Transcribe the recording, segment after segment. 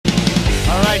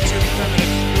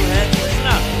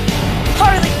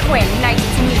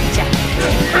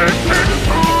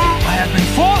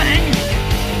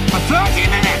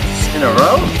in a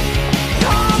row?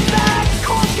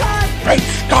 Great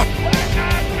Scott!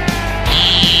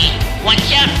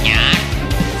 What's up, Doc?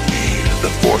 Feel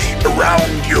the force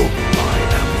around you. I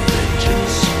am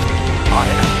vengeance. I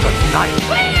am the night.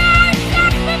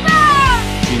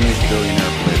 Teenage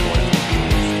billionaire playboy.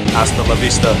 Hasta la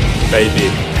vista, baby.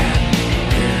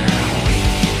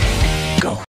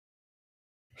 Go.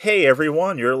 Hey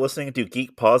everyone, you're listening to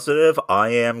Geek Positive. I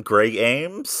am Greg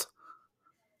Ames.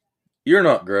 You're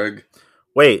not Greg.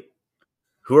 Wait,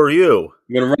 who are you?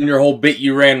 I'm gonna run your whole bit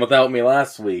you ran without me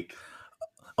last week.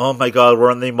 Oh my god, we're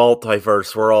in the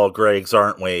multiverse. We're all Gregs,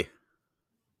 aren't we?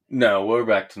 No, we're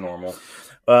back to normal.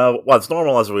 Well, as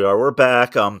normal as we are, we're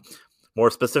back. More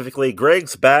specifically,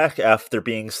 Greg's back after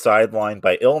being sidelined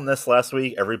by illness last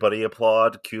week. Everybody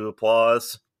applaud. Cue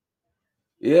applause.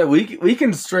 Yeah, we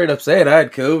can straight up say it. I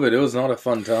had COVID. It was not a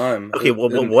fun time. Okay, well,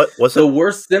 what was the it?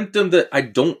 worst symptom that I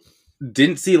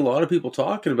didn't see a lot of people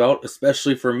talking about,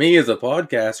 especially for me as a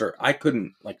podcaster? I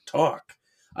couldn't talk.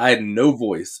 I had no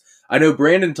voice. I know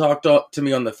Brandon talked to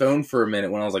me on the phone for a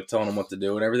minute when I was telling him what to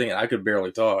do and everything, and I could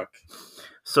barely talk.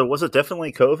 So was it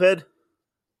definitely COVID?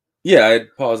 Yeah, I had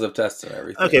positive tests and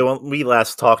everything. Okay, when we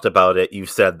last talked about it, you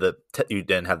said that you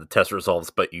didn't have the test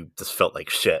results, but you just felt like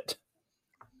shit.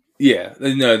 Yeah,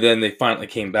 no, then they finally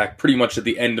came back pretty much at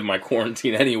the end of my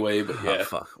quarantine anyway, but yeah. Oh,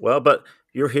 fuck. Well, but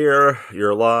you're here, you're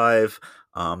alive.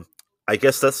 I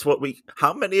guess that's what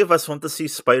how many of us went to see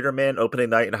Spider-Man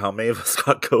opening night and how many of us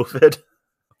got COVID?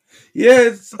 Yeah,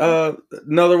 it's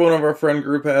another one of our friend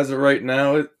group has it right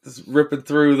now. It's ripping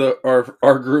through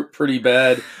our group pretty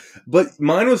bad. But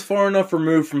mine was far enough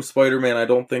removed from Spider-Man, I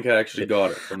don't think I actually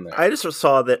got it from there. I just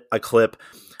saw a clip.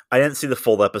 I didn't see the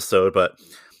full episode, but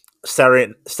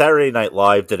Saturday Night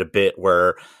Live did a bit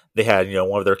where they had,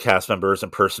 one of their cast members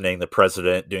impersonating the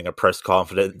president doing a press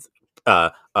conference,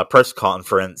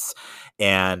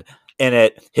 and in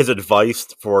it, his advice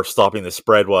for stopping the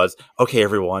spread was, "Okay,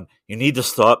 everyone, you need to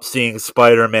stop seeing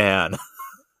Spider-Man."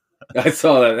 I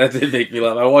saw that. That did make me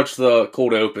laugh. I watched the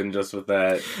cold open just with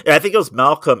that. Yeah, I think it was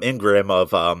Malcolm Ingram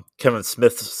of Kevin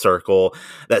Smith's circle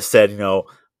that said,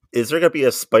 is there going to be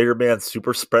a Spider-Man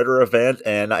super spreader event?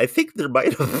 And I think there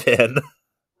might have been.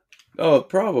 Oh,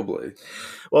 probably.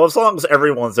 Well, as long as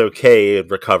everyone's okay and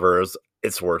recovers,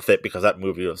 it's worth it because that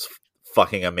movie was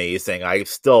fucking amazing. I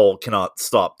still cannot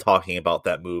stop talking about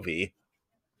that movie.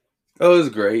 Oh, it was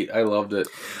great. I loved it.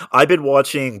 I've been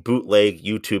watching bootleg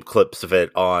YouTube clips of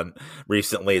it on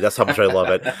recently. That's how much I love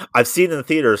it. I've seen it in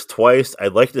theaters twice.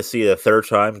 I'd like to see it a third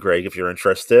time, Greg, if you're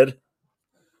interested.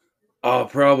 Oh,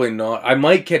 probably not. I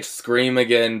might catch Scream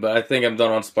again, but I think I'm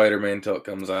done on Spider-Man until it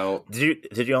comes out.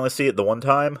 Did you only see it the one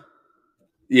time?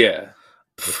 Yeah.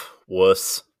 Pfft,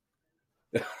 wuss.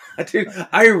 Dude,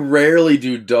 I rarely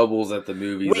do doubles at the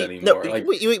movies anymore.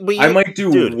 I might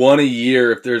do one a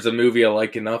year if there's a movie I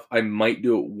like enough. I might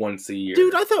do it once a year.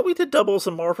 Dude, I thought we did doubles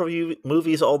in Marvel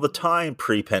movies all the time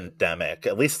pre-pandemic.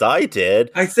 At least I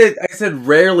did. I said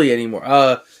rarely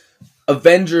anymore.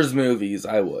 Avengers movies,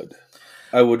 I would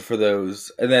for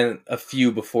those, and then a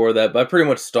few before that. But I pretty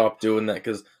much stopped doing that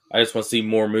because I just want to see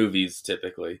more movies.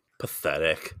 Typically,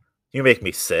 pathetic. You make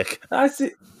me sick. I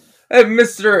see. Hey,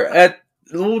 Mister,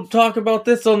 we'll talk about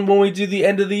this on when we do the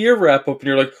end of the year wrap up, and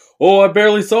you're like, "Oh, I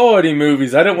barely saw any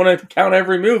movies. I didn't want to count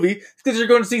every movie because you're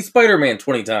going to see Spider-Man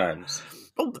 20 times."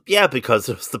 Well, yeah, because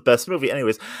it was the best movie.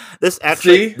 Anyways, this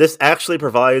actually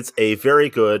provides a very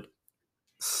good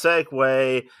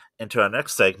segue into our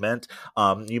next segment.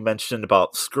 You mentioned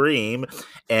about Scream,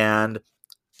 and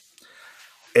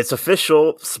it's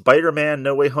official. Spider-Man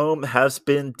No Way Home has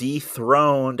been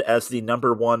dethroned as the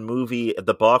number one movie at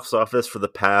the box office for the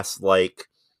past,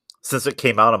 since it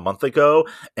came out a month ago,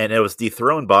 and it was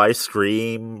dethroned by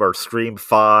Scream or Scream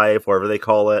 5, whatever they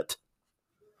call it.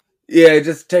 Yeah,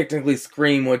 just technically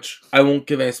Scream, which I won't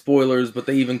give any spoilers, but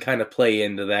they even kind of play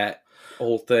into that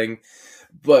whole thing.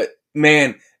 But,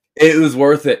 man, it was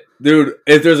worth it. Dude,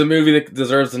 if there's a movie that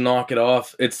deserves to knock it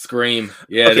off, it's Scream.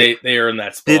 Yeah, okay. They are in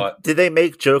that spot. Did they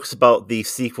make jokes about the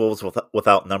sequels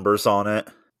without numbers on it?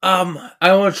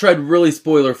 I want to tread really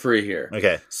spoiler-free here.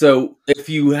 Okay. So, if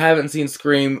you haven't seen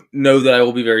Scream, know that I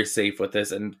will be very safe with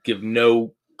this and give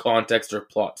no context or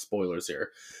plot spoilers here.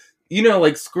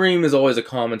 Scream is always a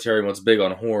commentary on what's big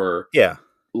on horror. Yeah.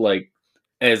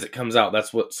 As it comes out,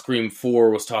 that's what Scream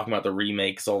 4 was talking about, the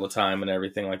remakes all the time and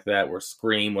everything like that, where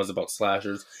Scream was about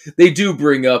slashers. They do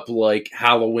bring up,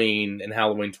 Halloween and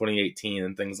Halloween 2018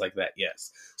 and things like that,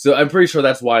 yes. So I'm pretty sure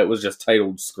that's why it was just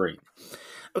titled Scream.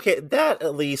 Okay, that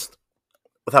at least,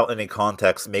 without any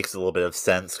context, makes a little bit of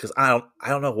sense, because I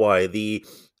don't know why. The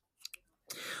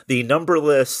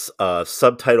numberless,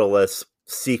 subtitleless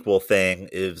sequel thing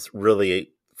is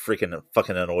really freaking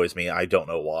fucking annoys me. I don't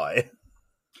know why.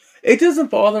 It doesn't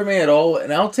bother me at all,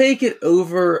 and I'll take it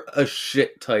over a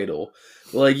shit title.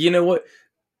 Like, you know what?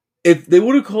 If they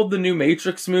would have called the new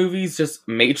Matrix movies just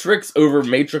Matrix over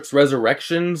Matrix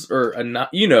Resurrections, or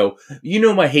you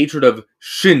know my hatred of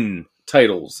Shin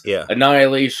titles, Yeah,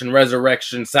 Annihilation,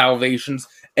 Resurrection, Salvations,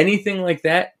 anything like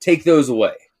that, take those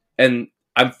away, and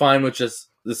I'm fine with just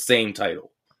the same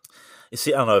title. You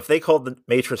see, I don't know if they called the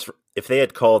Matrix. If they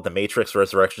had called the Matrix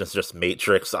Resurrections just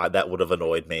Matrix, that would have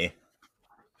annoyed me.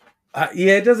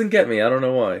 Yeah, it doesn't get me. I don't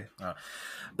know why.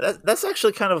 That's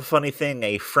actually kind of a funny thing.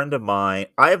 A friend of mine,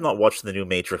 I have not watched the new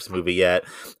Matrix movie yet.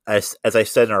 As I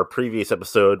said in our previous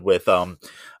episode with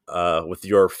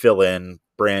your fill-in,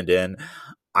 Brandon,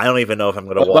 I don't even know if I'm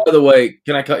going to watch. By the way,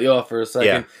 can I cut you off for a second?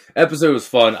 Yeah. Episode was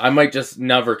fun. I might just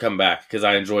never come back because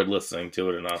I enjoyed listening to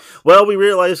it enough. Well, we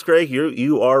realized, Greg,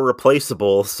 you are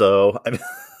replaceable. So I mean,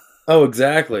 oh,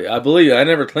 exactly. I believe you. I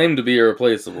never claimed to be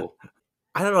irreplaceable.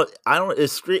 I don't know.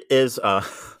 Is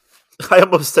I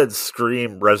almost said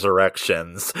Scream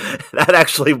Resurrections. That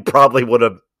actually probably would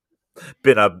have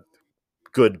been a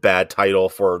good bad title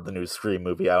for the new Scream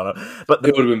movie. I don't know, but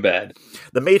it would have been bad.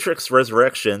 The Matrix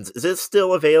Resurrections, is it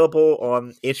still available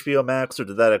on HBO Max, or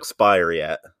did that expire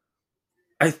yet?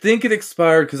 I think it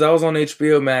expired because I was on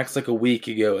HBO Max like a week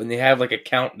ago, and they have like a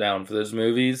countdown for those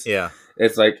movies. Yeah,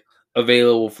 it's like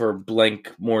available for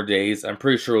blank more days. I'm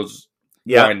pretty sure it was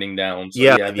winding down. So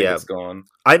I think it's gone.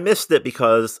 I missed it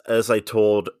because, as I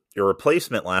told your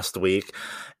replacement last week,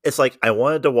 it's like I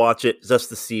wanted to watch it just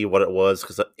to see what it was,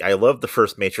 because I loved the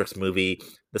first Matrix movie.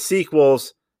 The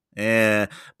sequels,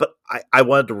 but I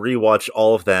wanted to rewatch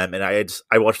all of them, and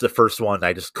I watched the first one, and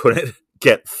I just couldn't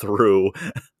get through.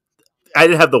 I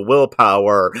didn't have the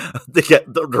willpower to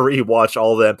rewatch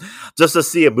all of them, just to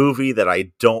see a movie that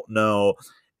I don't know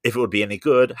if it would be any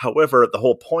good. However, the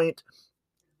whole point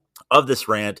of this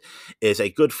rant is a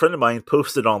good friend of mine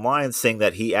posted online saying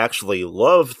that he actually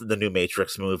loved the new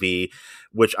Matrix movie,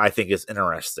 which I think is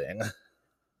interesting.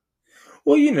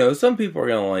 Well, some people are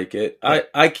going to like it.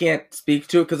 I can't speak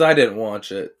to it because I didn't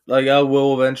watch it. Like, I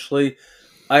will eventually.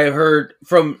 I heard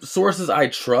from sources I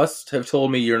trust have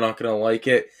told me you're not going to like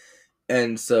it.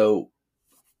 And so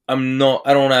I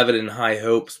don't have it in high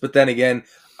hopes. But then again,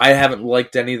 I haven't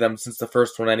liked any of them since the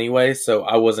first one anyway, so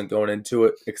I wasn't going into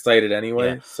it excited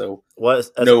anyway. Yeah. So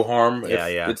no harm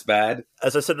if it's bad.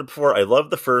 As I said before, I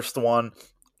loved the first one.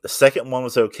 The second one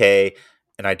was okay,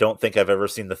 and I don't think I've ever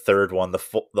seen the third one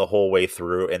the whole way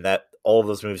through. And that all of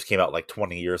those movies came out like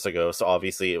 20 years ago, so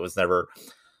obviously it was never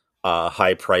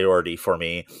high priority for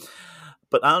me.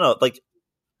 But I don't know, like,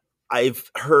 I've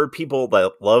heard people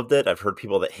that loved it. I've heard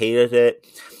people that hated it.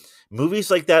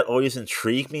 Movies like that always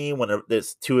intrigue me when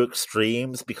it's two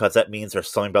extremes, because that means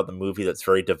there's something about the movie that's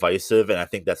very divisive, and I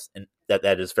think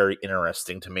that is very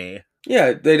interesting to me.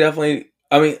 Yeah, they definitely.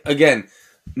 I mean, again,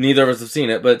 neither of us have seen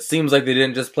it, but it seems like they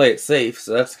didn't just play it safe,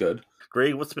 so that's good.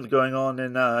 Greg, what's been going on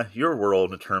in your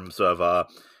world in terms of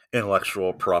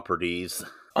intellectual properties?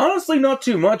 Honestly, not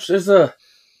too much. There's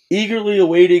eagerly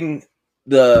awaiting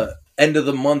the end of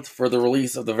the month for the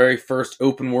release of the very first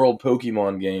open world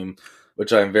Pokemon game,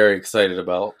 which I'm very excited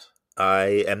about.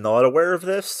 I am not aware of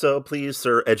this, so please,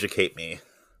 sir, educate me.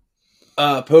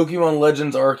 Pokemon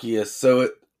Legends Arceus. So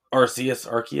Arceus.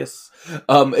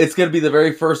 It's going to be the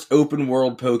very first open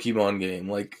world Pokemon game.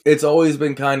 Like, it's always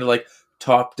been kind of like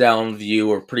top-down view,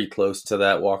 or pretty close to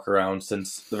that walk around,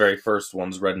 since the very first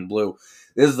one's Red and Blue.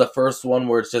 This is the first one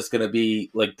where it's just going to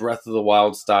be like Breath of the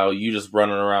Wild style, you just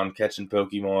running around catching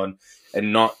Pokemon,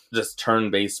 and not just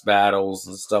turn-based battles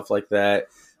and stuff like that.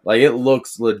 Like, it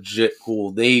looks legit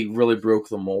cool. They really broke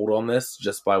the mold on this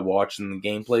just by watching the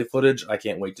gameplay footage. I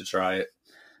can't wait to try it.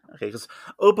 Okay, because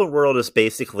open world is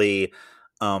basically,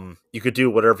 you could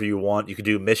do whatever you want. You could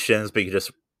do missions, but you could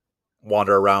just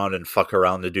wander around and fuck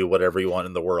around to do whatever you want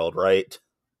in the world, right?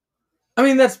 I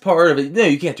mean, that's part of it. No,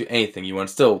 you can't do anything you want.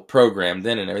 It's still programmed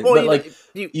in and everything. Well, but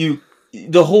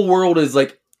the whole world is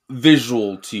like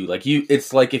visual to you. Like,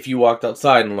 it's like if you walked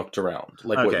outside and looked around,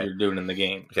 like what you're doing in the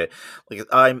game. Okay, like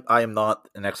I am not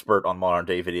an expert on modern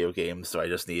day video games, so I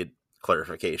just need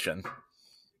clarification.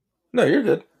 No, you're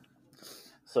good.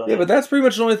 So yeah, but that's pretty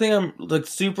much the only thing I'm like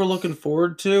super looking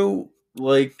forward to.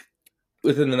 Like,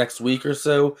 within the next week or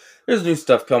so, there's new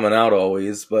stuff coming out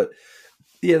always, but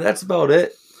yeah, that's about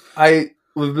it.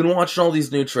 We've been watching all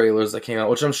these new trailers that came out,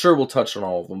 which I'm sure we'll touch on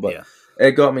all of them, but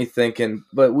it got me thinking.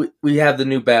 But we have the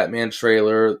new Batman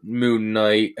trailer, Moon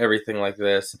Knight, everything like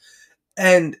this.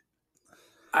 And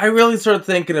I really started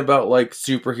thinking about like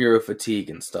superhero fatigue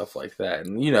and stuff like that.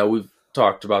 And, we've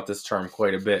talked about this term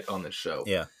quite a bit on this show.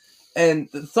 Yeah. And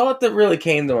the thought that really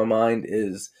came to my mind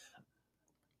is,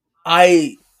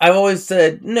 I've always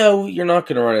said, no, you're not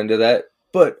going to run into that.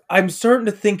 But I'm starting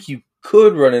to think you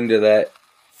could run into that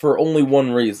for only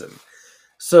one reason.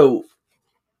 So,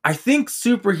 I think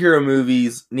superhero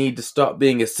movies need to stop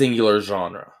being a singular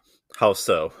genre. How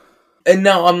so? And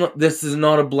now this is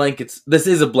a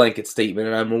blanket statement,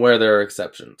 and I'm aware there are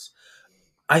exceptions.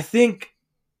 I think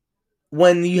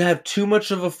when you have too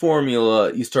much of a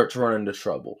formula, you start to run into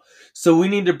trouble. So we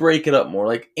need to break it up more.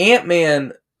 Like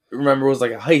Ant-Man, remember, was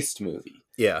like a heist movie.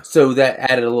 Yeah. So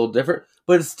that added a little different,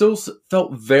 but it still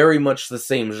felt very much the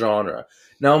same genre.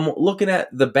 Now I'm looking at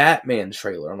the Batman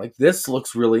trailer. I'm like, this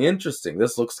looks really interesting.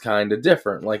 This looks kind of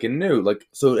different, like and new. Like,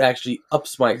 so it actually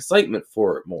ups my excitement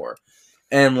for it more.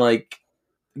 And like,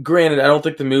 granted, I don't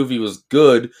think the movie was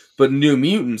good, but New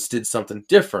Mutants did something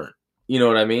different. You know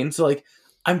what I mean? So like,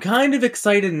 I'm kind of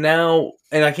excited now,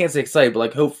 and I can't say excited, but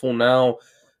like hopeful now.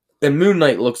 And Moon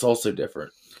Knight looks also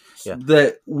different. Yeah.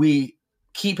 That we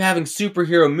keep having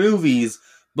superhero movies,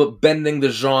 but bending the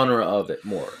genre of it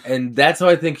more. And that's how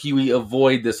I think we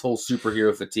avoid this whole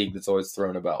superhero fatigue that's always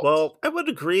thrown about. Well, I would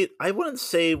agree. I wouldn't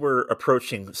say we're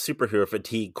approaching superhero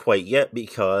fatigue quite yet,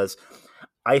 because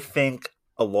I think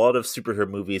a lot of superhero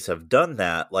movies have done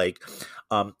that. Like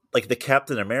the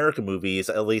Captain America movies,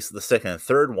 at least the second and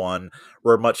third one,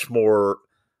 were much more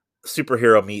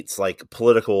superhero meets like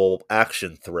political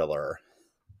action thriller.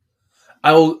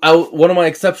 One of my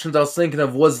exceptions I was thinking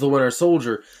of was The Winter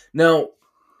Soldier. Now,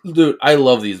 dude, I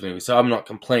love these movies, so I'm not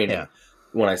complaining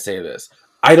when I say this.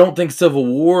 I don't think Civil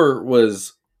War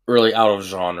was really out of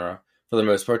genre for the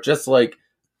most part. Just like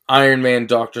Iron Man,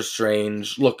 Doctor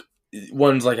Strange. Look,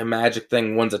 one's like a magic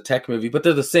thing, one's a tech movie, but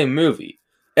they're the same movie.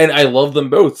 And I love them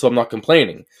both, so I'm not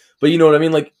complaining. But you know what I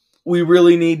mean? Like, we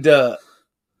really need to...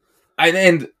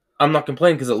 And I'm not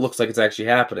complaining because it looks like it's actually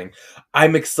happening.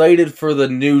 I'm excited for the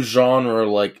new genre,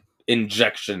 like,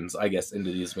 injections, I guess,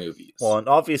 into these movies. Well, and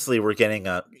obviously we're going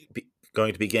to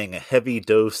be getting a heavy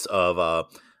dose of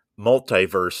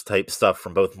multiverse type stuff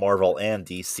from both Marvel and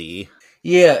DC.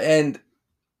 Yeah, and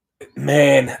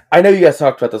man, I know you guys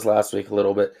talked about this last week a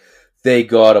little bit. They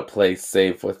gotta play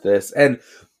safe with this. And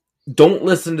don't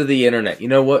listen to the internet. You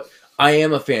know what? I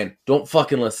am a fan. Don't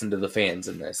fucking listen to the fans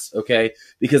in this, okay?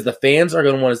 Because the fans are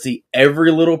going to want to see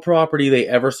every little property they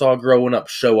ever saw growing up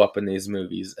show up in these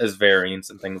movies as variants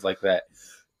and things like that.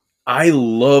 I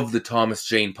love the Thomas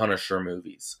Jane Punisher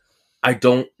movies. I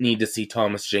don't need to see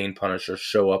Thomas Jane Punisher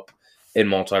show up in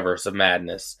Multiverse of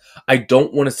Madness. I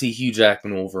don't want to see Hugh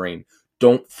Jackman Wolverine.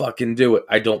 Don't fucking do it.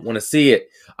 I don't want to see it.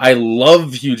 I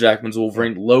love Hugh Jackman's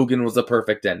Wolverine. Logan was the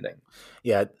perfect ending.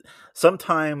 Yeah,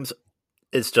 sometimes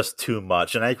it's just too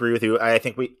much, and I agree with you. I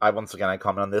think I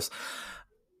comment on this.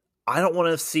 I don't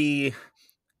want to see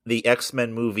the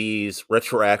X-Men movies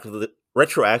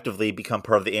retroactively become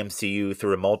part of the MCU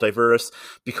through a multiverse,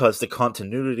 because the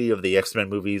continuity of the X-Men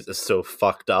movies is so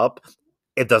fucked up,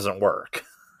 it doesn't work.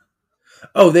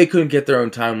 Oh, they couldn't get their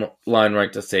own timeline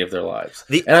right to save their lives.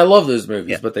 And I love those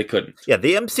movies, but they couldn't. Yeah,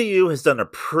 the MCU has done a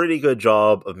pretty good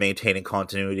job of maintaining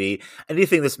continuity.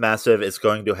 Anything this massive is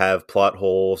going to have plot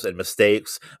holes and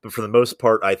mistakes, but for the most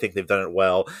part, I think they've done it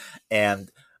well.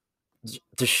 And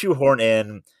to shoehorn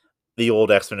in the old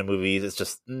X-Men movies, it's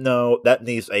just, no, that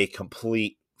needs a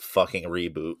complete fucking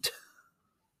reboot.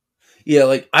 Yeah,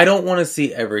 like, I don't want to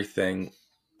see everything.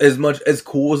 As much as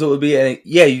cool as it would be, and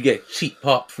you get cheap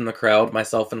pop from the crowd,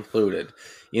 myself included.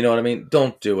 You know what I mean?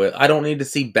 Don't do it. I don't need to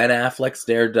see Ben Affleck's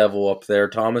Daredevil up there,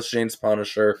 Thomas Jane's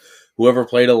Punisher, whoever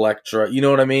played Elektra. You know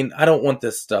what I mean? I don't want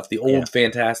this stuff. The old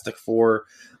Fantastic Four.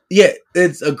 Yeah,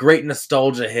 it's a great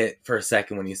nostalgia hit for a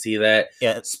second when you see that.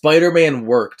 Yeah, Spider-Man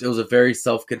worked. It was a very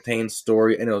self-contained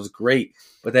story, and it was great.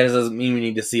 But that doesn't mean we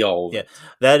need to see all of it. Yeah,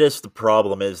 that is the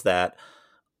problem, is that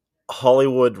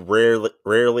Hollywood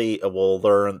rarely will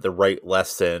learn the right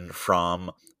lesson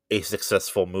from a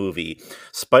successful movie.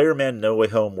 Spider-Man No Way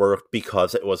Home worked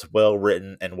because it was well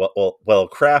written and well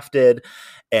crafted,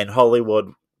 and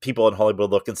people in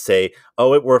Hollywood look and say,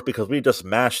 "Oh, it worked because we just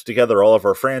mashed together all of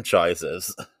our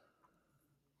franchises."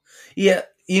 Yeah,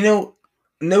 you know,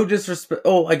 no disrespect.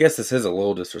 Oh, I guess this is a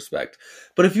little disrespect.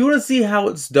 But if you want to see how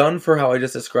it's done for how I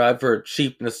just described, for a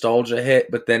cheap nostalgia hit,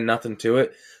 but then nothing to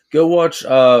it, go watch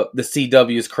the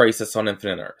CW's Crisis on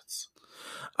Infinite Earths.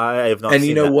 I have not seen And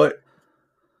you know that. what?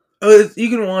 You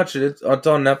can watch it. It's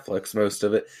on Netflix, most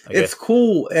of it. Okay. It's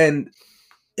cool, and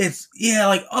it's,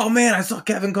 like, oh man, I saw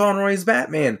Kevin Conroy's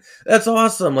Batman. That's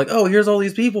awesome. Like, oh, here's all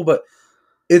these people, but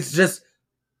it's just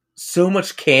so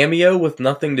much cameo with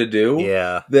nothing to do.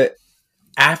 Yeah. That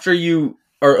after you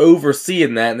are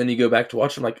overseeing that, and then you go back to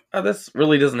watch it, I'm like, oh, this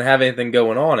really doesn't have anything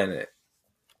going on in it.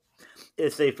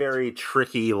 it's a very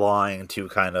tricky line to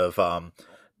kind of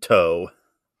toe.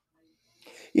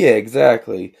 Yeah,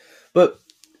 exactly. But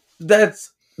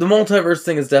that's the multiverse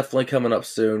thing is definitely coming up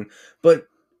soon. But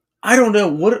I don't know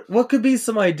what could be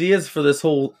some ideas for this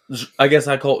whole. I guess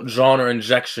I call it genre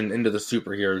injection into the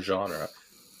superhero genre.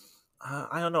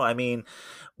 I don't know. I mean,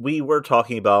 we were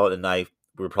talking about, and we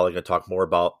were probably going to talk more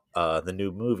about the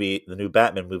new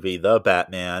Batman movie, The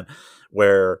Batman,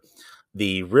 where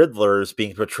the Riddler is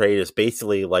being portrayed as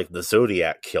basically like the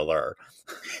Zodiac killer.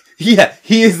 Yeah,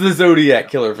 he is the Zodiac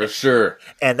killer for sure.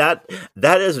 And that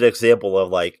is an example of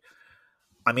like,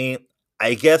 I mean,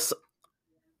 I guess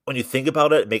when you think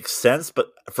about it, it makes sense,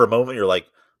 but for a moment you're like,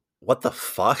 what the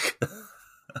fuck?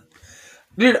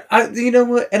 Dude, you know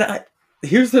what? And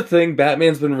here's the thing,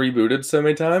 Batman's been rebooted so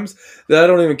many times that I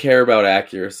don't even care about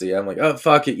accuracy. I'm like, oh,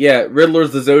 fuck it. Yeah,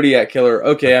 Riddler's the Zodiac killer.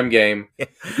 Okay, I'm game.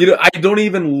 You know, I don't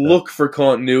even look for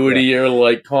continuity or,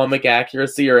 like, comic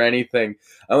accuracy or anything.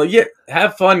 I'm like, yeah,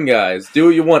 have fun, guys. Do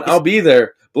what you want. I'll be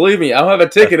there. Believe me, I'll have a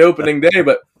ticket opening day,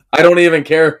 but I don't even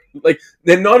care. Like,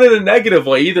 and not in a negative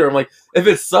way either. I'm like, if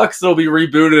it sucks, it'll be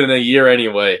rebooted in a year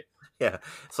anyway. Yeah,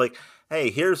 it's like, hey,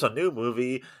 here's a new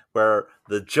movie where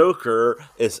the Joker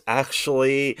is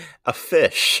actually a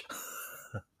fish.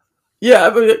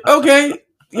 Yeah, okay.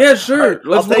 Yeah, sure. Right,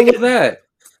 Let's go with that.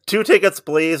 2 tickets,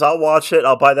 please. I'll watch it.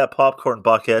 I'll buy that popcorn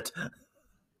bucket.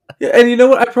 Yeah, and you know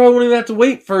what? I probably won't even have to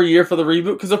wait for a year for the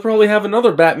reboot because they'll probably have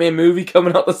another Batman movie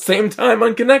coming out the same time,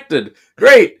 unconnected.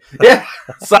 Great. Yeah,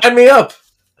 sign me up.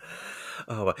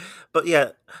 Oh, but yeah,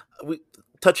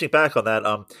 touching back on that,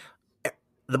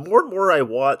 the more and more I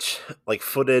watch like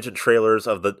footage and trailers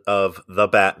of the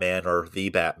Batman or the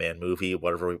Batman movie,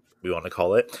 whatever we want to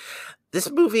call it,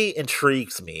 this movie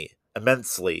intrigues me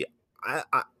immensely.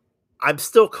 I'm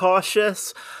still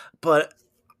cautious, but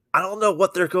I don't know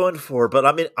what they're going for. But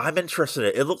I mean, I'm interested in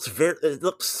it. It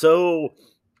looks so.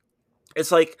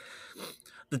 It's like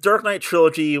the Dark Knight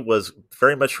trilogy was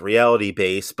very much reality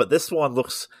based, but this one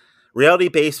looks reality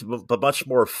based, but much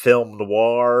more film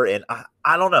noir, and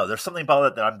I don't know. There's something about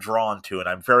it that I'm drawn to, and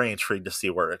I'm very intrigued to see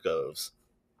where it goes.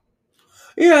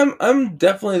 Yeah, I'm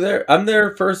definitely there. I'm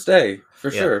there first day for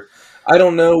sure. I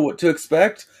don't know what to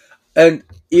expect, and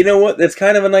you know what? That's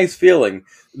kind of a nice feeling.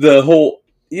 The whole,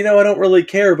 I don't really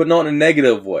care, but not in a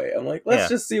negative way. I'm like, let's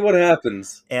just see what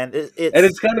happens, and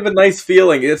it's kind of a nice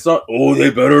feeling. It's not, oh, they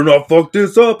better not fuck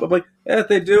this up. I'm like, if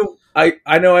they do.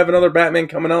 I know I have another Batman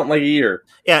coming out in like a year.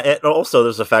 Yeah, and also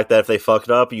there's the fact that if they fuck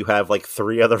it up, you have like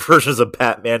 3 other versions of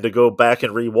Batman to go back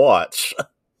and rewatch.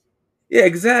 Yeah,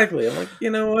 exactly. I'm like, you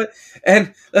know what?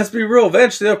 And let's be real,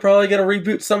 eventually they're probably going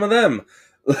to reboot some of them.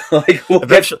 Like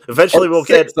eventually we'll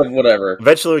get whatever.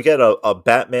 Eventually we get a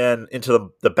Batman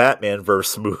into the Batman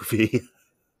verse movie.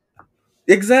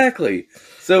 Exactly.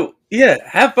 So yeah,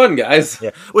 have fun, guys.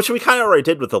 Yeah, which we kind of already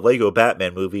did with the Lego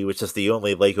Batman movie, which is the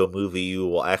only Lego movie you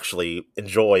will actually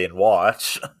enjoy and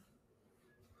watch.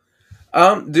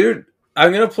 Dude,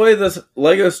 I'm gonna play this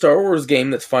Lego Star Wars game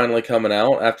that's finally coming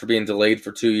out after being delayed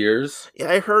for 2 years. Yeah,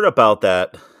 I heard about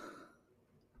that.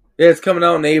 Yeah, it's coming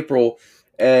out in April,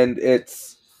 and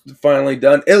it's finally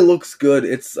done. It looks good.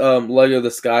 It's Lego the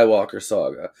Skywalker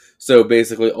Saga. So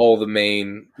basically all the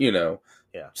main,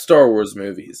 Star Wars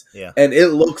movies. Yeah. And it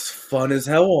looks fun as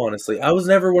hell, honestly. I was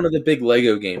never one of the big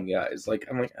Lego game guys.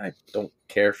 I'm like, I don't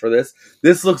care for this.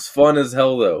 This looks fun as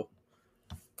hell, though.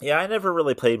 Yeah, I never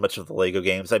really played much of the Lego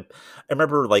games. I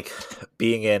remember,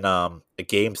 being in a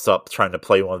GameStop trying to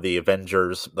play one of the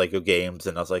Avengers Lego games,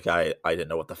 and I was like, I didn't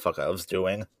know what the fuck I was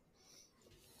doing.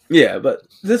 Yeah, but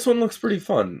this one looks pretty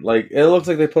fun. It looks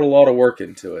like they put a lot of work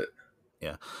into it.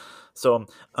 Yeah. So,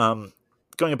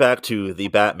 going back to the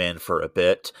Batman for a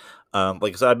bit, so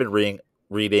I've been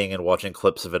reading and watching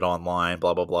clips of it online,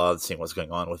 blah blah blah, seeing what's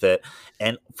going on with it.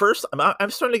 And first,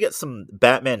 I'm starting to get some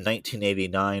Batman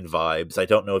 1989 vibes. I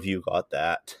don't know if you got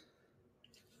that.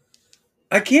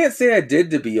 I can't say I did,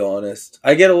 to be honest.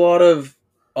 I get a lot of,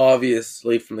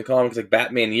 obviously, from the comics, like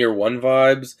Batman Year One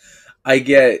vibes. I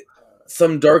get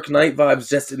some Dark Knight vibes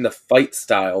just in the fight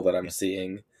style that I'm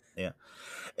seeing. Yeah.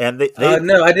 And they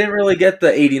no, I didn't really get the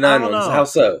 89 ones. How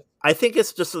so? I think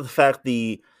it's just the fact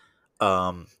the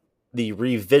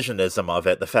revisionism of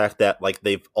it, the fact that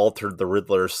they've altered the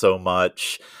Riddler so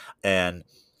much, and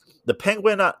the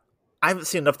Penguin. I haven't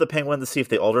seen enough of the Penguin to see if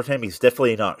they altered him. He's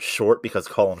definitely not short because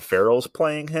Colin Farrell's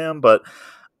playing him, but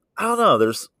I don't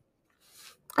know.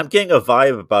 I'm getting a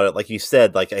vibe about it, like you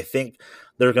said. I think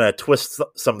they're going to twist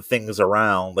some things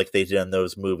around like they did in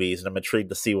those movies, and I'm intrigued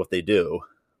to see what they do.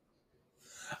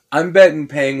 I'm betting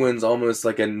Penguin's almost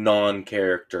like a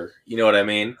non-character. You know what I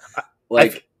mean?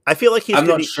 I feel like I'm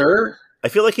not sure. I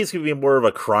feel like he's gonna be more of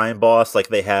a crime boss, like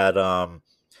they had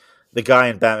the guy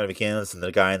in Batman Begins and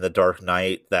the guy in The Dark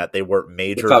Knight, that they weren't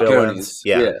major villains.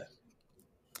 Yeah.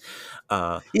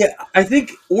 Yeah, I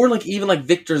think, or like even like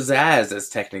Victor Zsasz is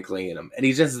technically in him, and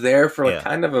he's just there for like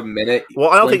kind of a minute. Well,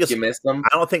 I don't think you missed him.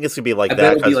 I don't think it's gonna be like I that.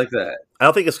 bet it'll be like that. I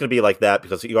don't think it's gonna be like that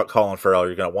because you got Colin Farrell.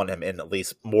 You're gonna want him in at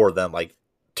least more than like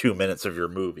 2 minutes of your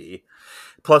movie.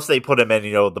 Plus, they put him in,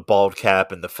 the bald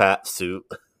cap and the fat suit.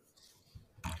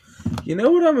 You know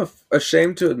what I'm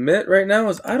ashamed to admit right now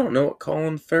is I don't know what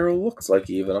Colin Farrell looks like.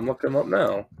 Even I'm looking him up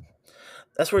now.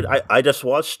 That's weird. I just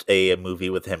watched a movie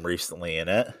with him recently in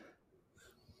it.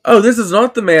 Oh, this is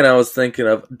not the man I was thinking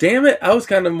of. Damn it, I was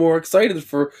kind of more excited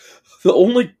for the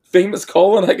only famous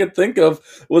Colin I could think of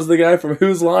was the guy from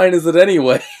Whose Line Is It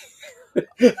Anyway?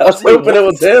 I was hoping it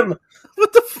was him.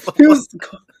 What the fuck?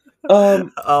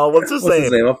 What's his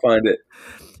name? I'll find it.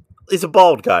 He's a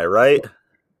bald guy, right?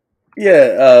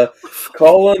 Yeah,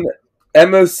 Colin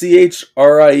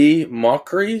Mochrie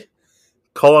Mockery.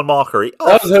 Colin Mockery.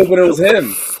 I was hoping it was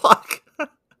him. Fuck.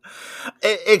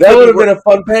 That would have been a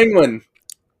fun penguin.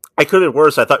 I could have been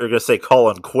worse. I thought you were going to say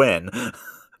Colin Quinn,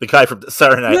 the guy from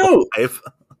Saturday Night Live.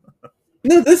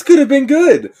 No, this could have been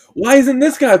good. Why isn't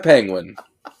this guy Penguin?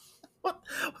 What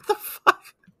the fuck?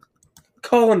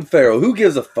 Colin Farrell. Who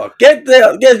gives a fuck? Get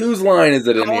Whose Line Is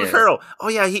It in here? Colin Farrell. Oh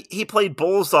yeah, he played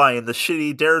Bullseye in the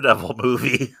shitty Daredevil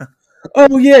movie.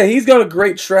 Oh yeah, he's got a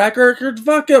great track record.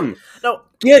 Fuck him. No.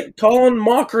 Get Colin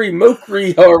Mockery,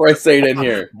 however I say it in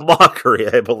here.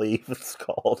 Mockery, I believe it's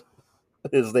called.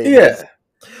 His name is.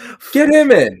 Get him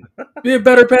in. Be a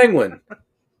better Penguin.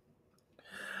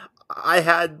 I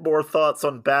had more thoughts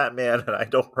on Batman, and I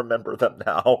don't remember them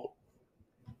now.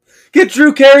 Get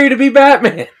Drew Carey to be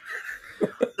Batman.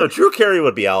 No, Drew Carey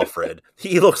would be Alfred.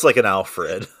 He looks like an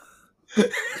Alfred.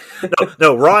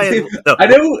 No, Ryan. No. I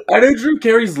know Drew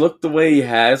Carey's looked the way he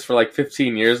has for like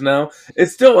 15 years now.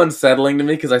 It's still unsettling to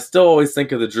me because I still always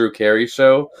think of the Drew Carey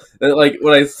show. And like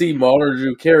when I see modern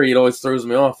Drew Carey, it always throws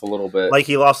me off a little bit. Like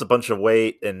he lost a bunch of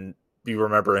weight, and you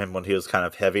remember him when he was kind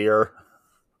of heavier.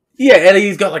 Yeah, and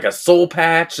he's got like a soul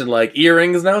patch and like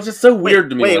earrings now. It's just so weird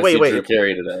to me when I see Drew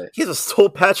Carey today. He has a soul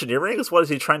patch and earrings? What is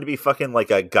he trying to be, fucking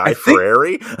like a Guy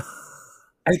Fieri?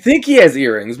 I think he has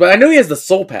earrings, but I know he has the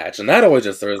soul patch, and that always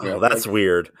just throws me off. That's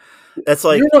weird. That's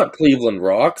like, you're not Cleveland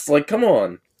Rocks. Like, come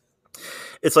on.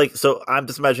 It's like, so I'm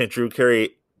just imagining Drew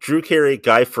Carey,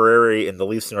 Guy Fieri, and the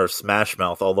lead singer of Smash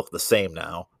Mouth all look the same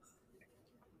now.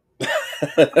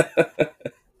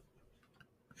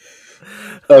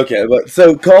 Okay, but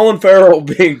so Colin Farrell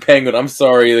being Penguin, I'm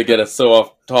sorry to get us so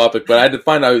off topic, but I had to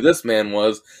find out who this man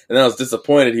was, and then I was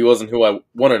disappointed he wasn't who I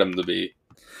wanted him to be.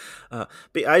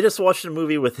 But I just watched a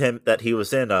movie with him that he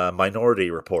was in, Minority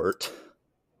Report.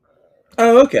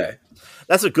 Oh, okay.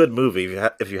 That's a good movie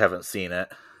if you haven't seen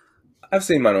it. I've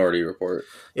seen Minority Report.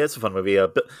 Yeah, it's a fun movie.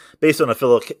 Based on a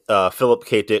Philip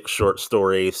K. Dick short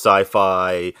story,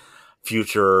 sci-fi,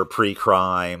 future,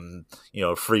 pre-crime,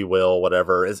 free will,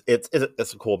 whatever. It's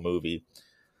a cool movie.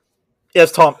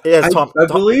 Yes, Tom. I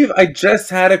believe I just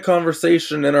had a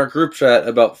conversation in our group chat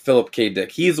about Philip K.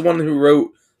 Dick. He's the one who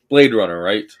wrote Blade Runner,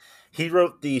 right? He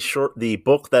wrote the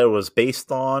book that it was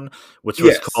based on, which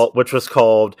was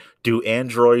called "Do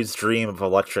Androids Dream of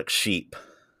Electric Sheep?"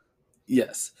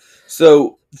 Yes.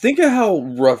 So think of how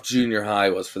rough junior high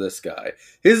was for this guy.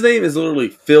 His name is literally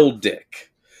Phil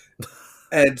Dick,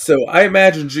 and so I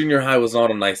imagine junior high was not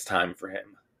a nice time for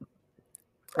him.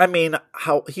 I mean,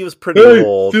 he was pretty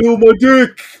old. Feel my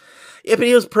dick. Yeah, but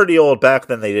he was pretty old back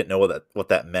then. They didn't know what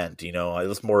that meant. It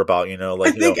was more about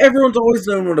I think everyone's always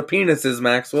known what a penis is,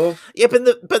 Maxwell. Yeah,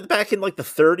 but back in like the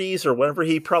 30s or whenever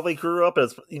he probably grew up,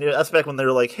 that's back when they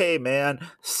were like, "Hey, man,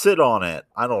 sit on it."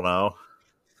 I don't know.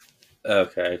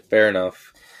 Okay, fair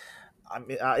enough. I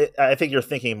mean, I think you're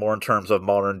thinking more in terms of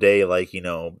modern day, like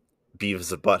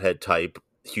Beavis and Butthead type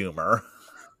humor.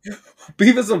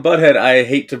 Beavis and Butthead, I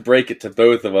hate to break it to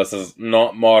both of us, is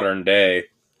not modern day.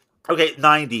 Okay,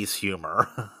 90s humor.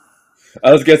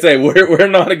 I was gonna say we're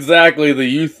not exactly the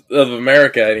youth of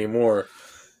America anymore.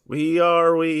 We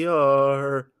are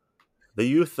the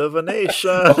youth of a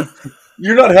nation.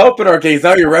 You're not helping our case.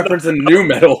 Now you're referencing new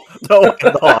metal. No,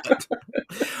 I'm not.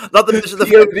 Not to mention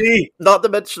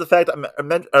the fact I'm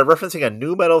referencing a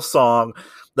new metal song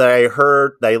that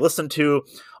I listened to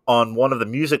on one of the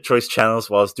music choice channels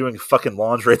while I was doing fucking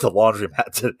laundry at the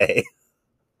laundromat today.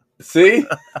 See?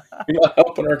 You're not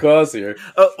helping our cause here.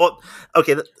 Oh, well,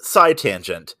 okay, side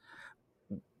tangent.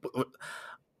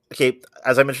 Okay,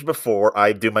 as I mentioned before,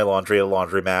 I do my laundry at a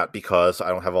laundromat because I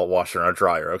don't have a washer and a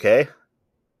dryer, okay?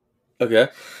 Okay.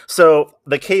 So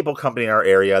the cable company in our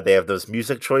area, they have those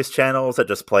music choice channels that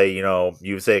just play,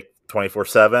 music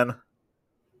 24/7.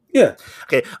 Yeah.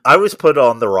 Okay, I always put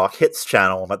on the rock hits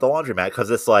channel at the laundromat because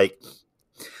it's like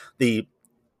the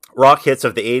rock hits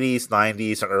of the 80s,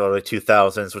 90s, and early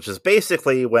 2000s, which is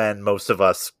basically when most of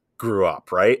us grew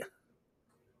up, right?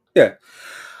 Yeah.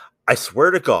 I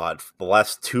swear to God, for the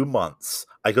last 2 months,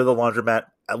 I go to the laundromat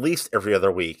at least every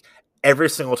other week. Every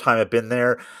single time I've been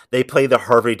there, they play the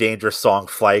Harvey Dangerous song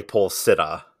Flagpole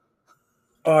Sitta.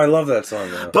 Oh, I love that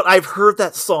song, though. But I've heard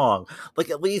that song,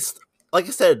 at least, like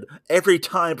I said, every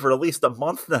time for at least a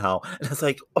month now. And it's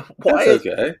like, why? That's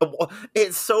okay.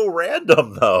 It's so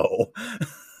random, though.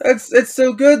 It's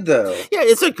so good, though. Yeah,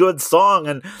 it's a good song,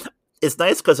 and it's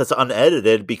nice because it's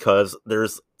unedited because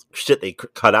there's shit they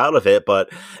cut out of it, but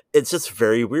it's just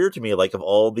very weird to me. Like, of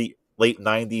all the late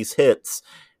 90s hits,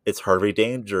 it's Harvey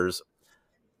Danger's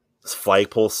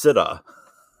Flagpole Sitta.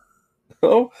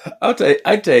 Oh,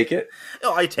 I take it.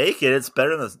 No, I take it. It's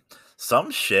better than some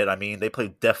shit. I mean, they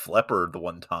played Def Leppard the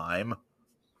one time.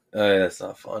 Oh, yeah, that's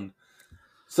not fun.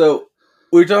 So,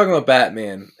 we're talking about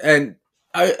Batman, and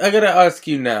I gotta ask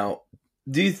you now,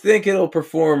 do you think it'll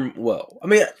perform well? I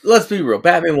mean, let's be real,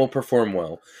 Batman will perform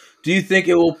well. Do you think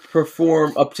it will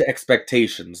perform up to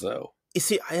expectations, though? You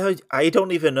see, I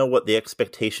don't even know what the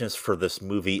expectations for this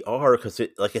movie are, because,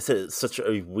 like I said, it's such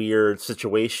a weird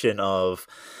situation of...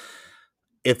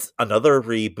 It's another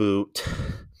reboot.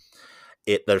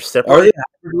 They're separate. Are they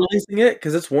hybrid releasing it?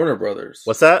 Because it's Warner Brothers.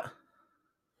 What's that?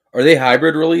 Are they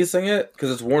hybrid releasing it? Because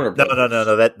it's Warner Brothers.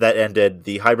 No. That ended.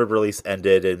 The hybrid release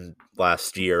ended in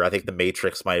last year. I think The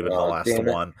Matrix might have been the last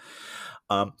one.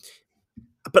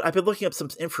 But I've been looking up some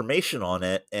information on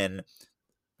it, and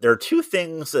there are two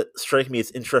things that strike me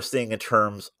as interesting in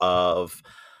terms of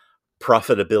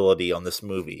profitability on this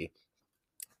movie.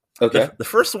 Okay. The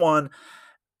first one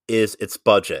is its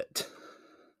budget.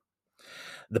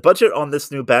 The budget on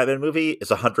this new Batman movie is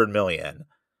 $100 million.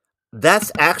 That's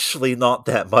actually not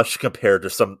that much compared to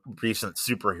some recent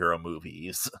superhero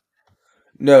movies.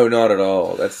 No, not at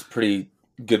all. That's pretty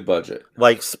good budget.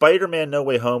 Like Spider-Man No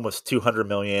Way Home was $200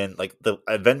 million. Like the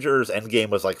Avengers Endgame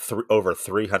was like over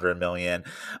 $300 million.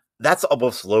 That's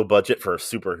almost low budget for a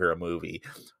superhero movie.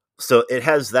 So it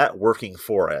has that working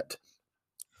for it.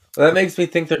 Well, that makes me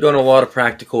think they're doing a lot of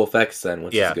practical effects then,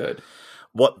 which is good.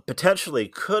 What potentially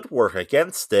could work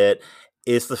against it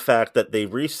is the fact that they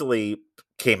recently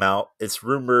came out. It's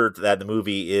rumored that the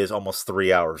movie is almost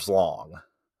 3 hours long.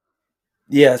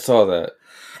 Yeah, I saw that.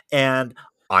 And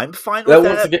I'm fine with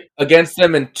that. That works against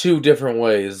them in two different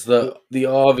ways. The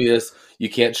obvious, you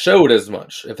can't show it as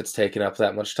much if it's taken up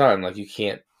that much time. Like, you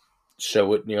can't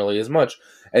show it nearly as much.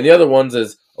 And the other ones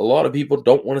is, a lot of people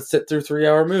don't want to sit through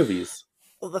 3-hour movies.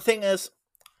 Well, the thing is,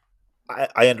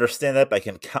 I understand that, but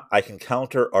I can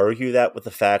counter argue that with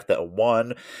the fact that,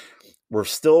 one, we're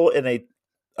still in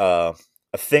a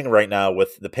thing right now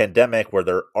with the pandemic where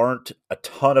there aren't a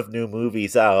ton of new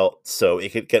movies out, so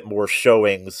it could get more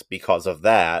showings because of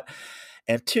that.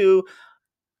 And two,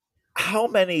 how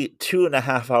many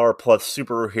 2.5-hour plus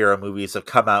superhero movies have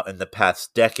come out in the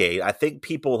past decade? I think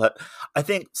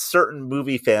certain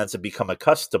movie fans have become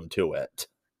accustomed to it.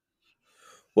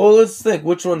 Well, let's think.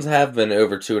 Which ones have been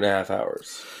over 2.5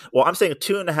 hours? Well, I'm saying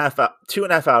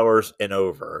 2.5 hours and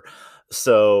over.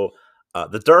 So,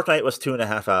 The Dark Knight was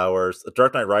 2.5 hours. The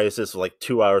Dark Knight Rises was like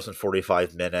 2 hours and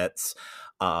 45 minutes.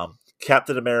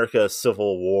 Captain America: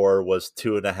 Civil War was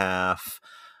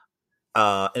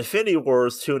 2.5. Infinity War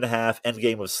was 2.5.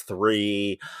 Endgame was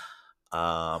 3.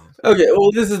 Okay,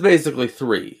 well, this is basically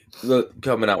 3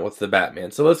 coming out with the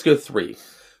Batman. So let's go 3.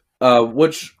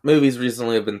 Which movies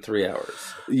recently have been 3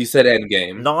 hours? You said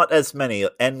Endgame. Not as many.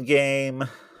 Endgame.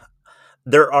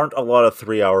 There aren't a lot of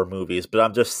 3-hour movies, but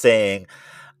I'm just saying.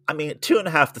 I mean,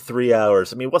 2.5 to 3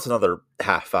 hours. I mean, what's another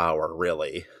half hour,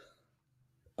 really?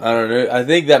 I don't know. I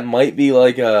think that might be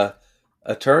like a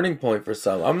turning point for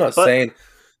some. I'm not saying.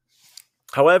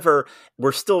 However,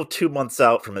 we're still 2 months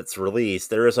out from its release.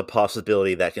 There is a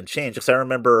possibility that can change. Because I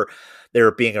remember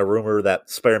there being a rumor that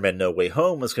Spider-Man No Way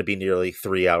Home was going to be nearly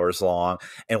 3 hours long.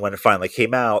 And when it finally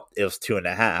came out, it was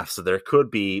 2.5. So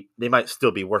they might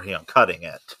still be working on cutting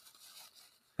it.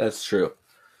 That's true.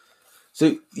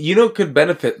 So, could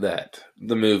benefit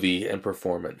the movie and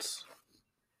performance.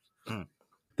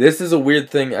 This is a weird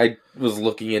thing I was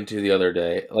looking into the other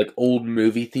day. Like old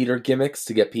movie theater gimmicks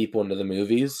to get people into the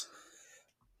movies.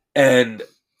 And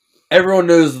everyone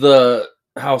knows the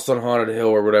House on Haunted Hill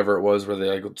or whatever it was where they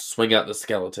like swing out the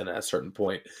skeleton at a certain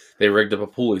point. They rigged up a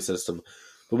pulley system.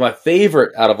 But my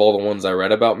favorite out of all the ones I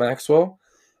read about Maxwell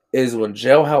is when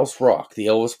Jailhouse Rock, the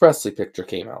Elvis Presley picture,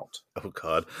 came out. Oh,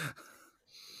 God.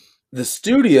 the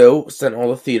studio sent all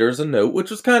the theaters a note,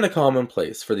 which was kind of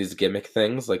commonplace for these gimmick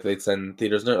things. Like, they'd send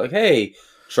theaters a note like, hey,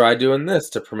 try doing this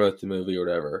to promote the movie or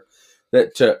whatever.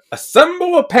 That to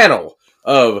assemble a panel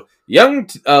of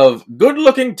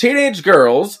good-looking teenage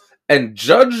girls and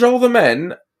judge all the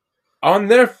men on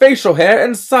their facial hair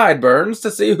and sideburns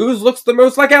to see who looks the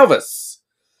most like Elvis.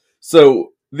 So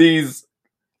these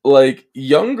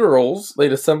young girls,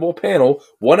 they'd assemble a panel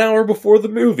 1 hour before the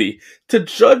movie to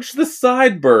judge the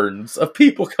sideburns of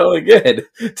people coming in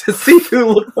to see who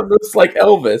looked the most like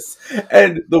Elvis.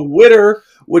 And the winner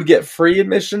would get free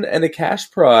admission and a cash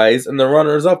prize, and the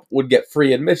runners-up would get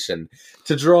free admission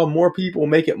to draw more people,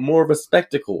 make it more of a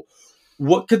spectacle.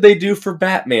 What could they do for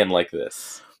Batman like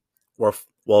this?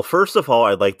 Well, first of all,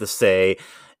 I'd like to say,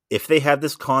 if they had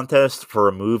this contest for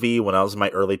a movie when I was in my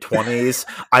early 20s,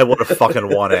 I would have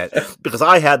fucking won it. Because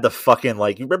I had the fucking,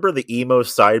 you remember the emo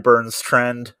sideburns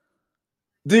trend?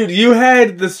 Dude, you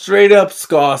had the straight-up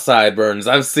ska sideburns.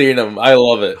 I've seen them. I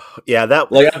love it. Yeah, that...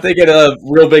 I'm thinking of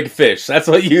Real Big Fish. That's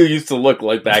what you used to look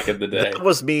like back in the day. That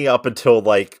was me up until,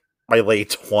 my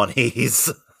late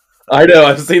 20s. I know,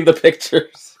 I've seen the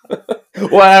pictures.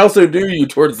 Well, I also knew you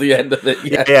towards the end of it,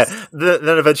 yes. Yeah,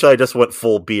 then eventually I just went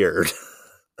full beard.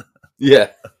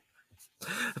 Yeah.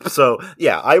 So,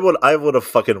 yeah, I would have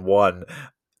fucking won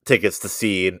tickets to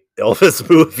see an Elvis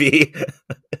movie.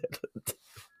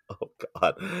 Oh,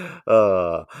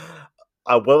 God.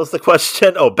 What was the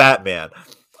question? Oh, Batman.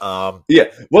 Yeah,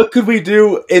 what could we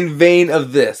do in vain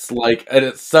of this? Like an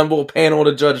assemble panel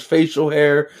to judge facial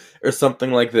hair or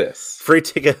something like this? Free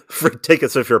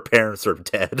tickets if your parents are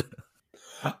dead.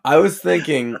 I was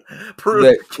thinking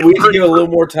that we need to give a little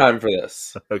more time for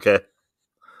this. Okay.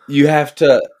 You have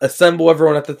to assemble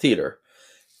everyone at the theater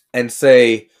and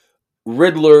say,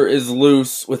 Riddler is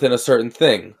loose within a certain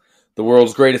thing. The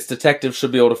world's greatest detective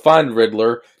should be able to find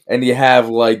Riddler, and you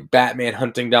have, Batman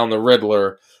hunting down the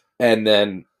Riddler, and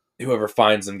then whoever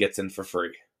finds him gets in for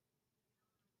free.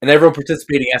 And everyone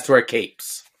participating has to wear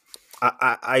capes.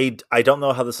 I don't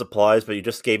know how this applies, but you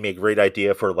just gave me a great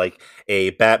idea for, a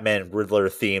Batman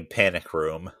Riddler-themed panic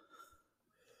room.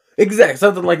 Exactly,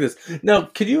 something like this. Now,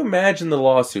 could you imagine the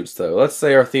lawsuits, though? Let's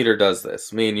say our theater does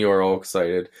this. Me and you are all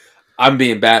excited. I'm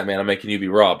being Batman. I'm making you be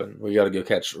Robin. We got to go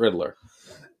catch Riddler.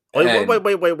 Wait.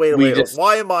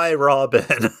 Why am I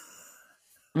Robin?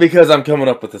 Because I'm coming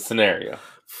up with a scenario.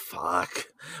 Fuck.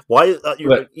 Why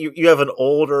you have an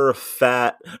older,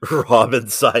 fat Robin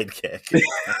sidekick?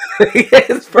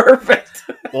 It's perfect.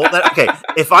 Well, okay.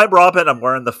 If I'm Robin, I'm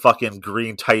wearing the fucking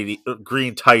green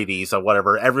tighties or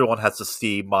whatever. Everyone has to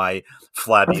see my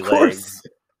flabby legs.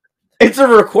 It's a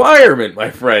requirement, my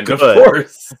friend. Good. Of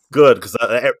course. Good, because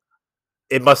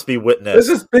it must be witnessed. Let's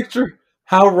just picture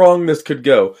how wrong this could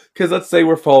go. Because let's say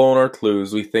we're following our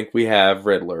clues. We think we have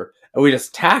Riddler. And we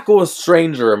just tackle a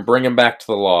stranger and bring him back to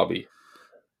the lobby.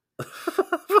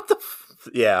 What the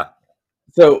yeah.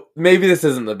 So, maybe this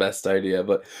isn't the best idea,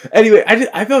 but anyway,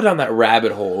 I fell down that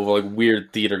rabbit hole of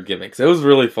weird theater gimmicks. It was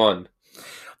really fun.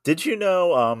 Did you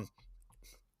know,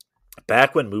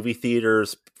 back when movie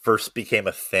theaters first became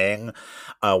a thing,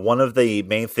 one of the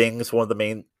main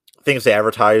things they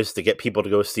advertised to get people to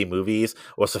go see movies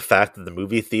was the fact that the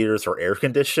movie theaters were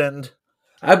air-conditioned?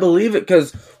 I believe it,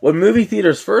 because when movie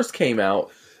theaters first came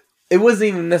out, it wasn't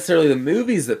even necessarily the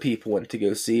movies that people went to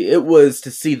go see. It was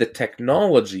to see the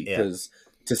technology, because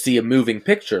to see a moving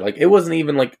picture. It wasn't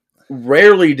even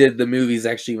rarely did the movies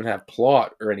actually even have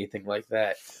plot or anything like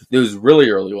that. Those really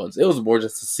early ones. It was more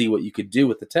just to see what you could do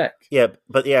with the tech. Yeah,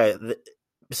 but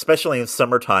especially in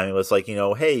summertime, it was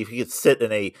hey, you could sit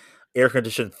in a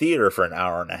air-conditioned theater for an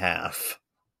hour and a half.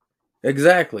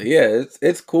 Exactly, yeah.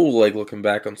 It's cool, looking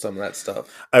back on some of that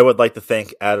stuff. I would like to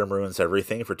thank Adam Ruins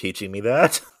Everything for teaching me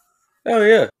that. Oh,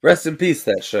 yeah. Rest in peace,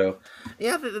 that show.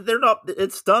 Yeah, they're not...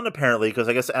 It's done, apparently, because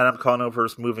I guess Adam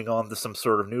Conover's moving on to some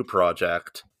sort of new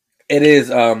project. It is.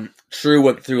 True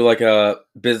went through, a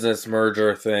business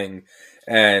merger thing,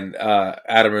 and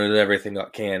Adam and everything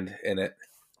got canned in it.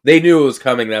 They knew it was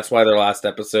coming. That's why their last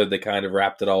episode, they kind of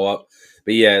wrapped it all up.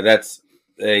 But yeah, that's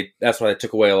why they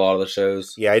took away a lot of the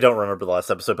shows. Yeah, I don't remember the last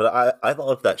episode, but I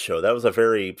loved that show. That was a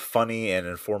very funny and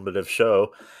informative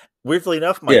show. Weirdly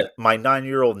enough, my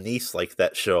 9-year-old niece liked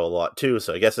that show a lot, too,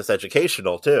 so I guess it's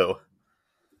educational, too.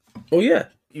 Oh, yeah.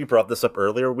 You brought this up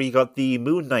earlier. We got the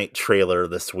Moon Knight trailer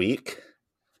this week.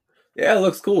 Yeah, it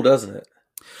looks cool, doesn't it?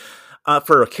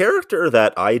 For a character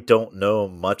that I don't know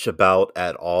much about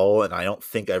at all, and I don't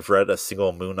think I've read a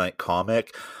single Moon Knight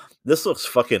comic, this looks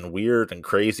fucking weird and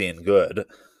crazy and good.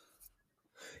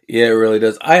 Yeah, it really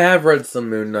does. I have read some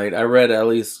Moon Knight. I read at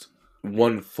least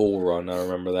one full run. I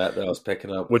remember that I was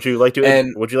picking up. Would you like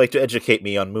to educate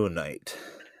me on Moon Knight?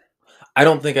 I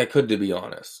don't think I could, to be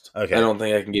honest. Okay. I don't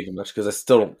think I can give you much because I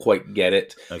still don't quite get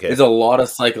it. Okay. There's a lot of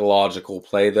psychological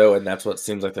play though, and that's what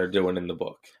seems like they're doing in the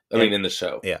book. In the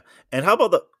show. Yeah. And how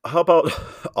about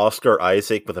Oscar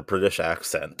Isaac with a British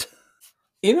accent?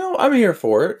 I'm here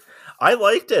for it. I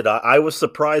liked it. I was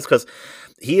surprised because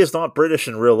he is not British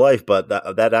in real life, but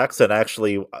that accent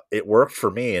actually it worked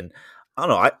for me. And I don't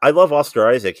know. I love Oscar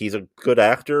Isaac. He's a good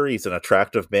actor. He's an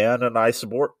attractive man, and I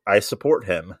support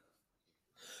him.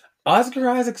 Oscar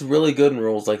Isaac's really good in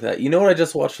roles like that. You know what I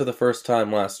just watched for the first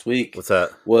time last week? What's that?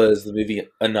 Was the movie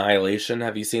Annihilation.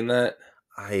 Have you seen that?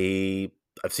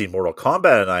 I've seen Mortal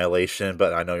Kombat Annihilation,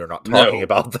 but I know you're not talking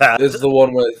about that. This is the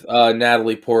one with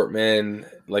Natalie Portman,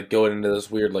 like going into this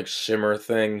weird like shimmer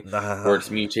thing where it's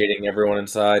mutating everyone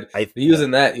inside. He was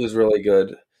in that. He was really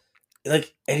good. And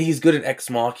he's good in Ex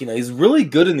Machina. He's really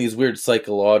good in these weird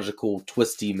psychological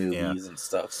twisty movies and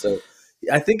stuff. So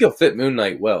I think he'll fit Moon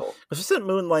Knight well. Isn't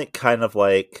Moon Knight kind of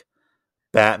like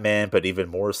Batman, but even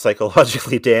more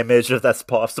psychologically damaged, if that's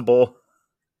possible?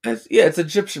 It's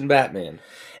Egyptian Batman.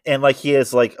 And he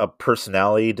has a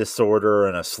personality disorder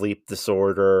and a sleep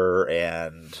disorder,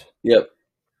 and yep,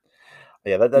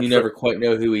 yeah, that you never quite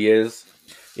know who he is.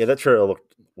 Yeah, that trailer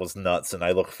was nuts, and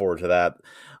I look forward to that.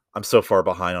 I'm so far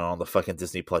behind on all the fucking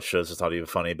Disney Plus shows; it's not even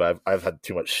funny. But I've had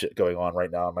too much shit going on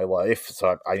right now in my life,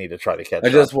 so I need to try to catch up. I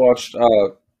just watched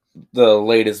the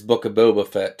latest Book of Boba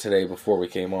Fett today before we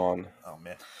came on. Oh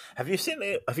man, have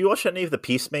you watched any of the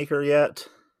Peacemaker yet?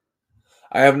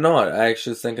 I have not. I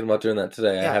actually was thinking about doing that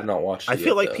today. Yeah. I have not watched it. I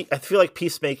feel like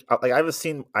Peacemaker. I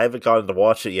haven't gotten to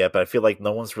watch it yet, but I feel like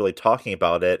no one's really talking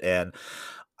about it. And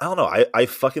I don't know. I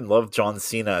fucking love John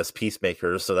Cena as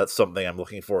Peacemaker, so that's something I'm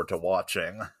looking forward to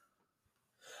watching.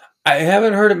 I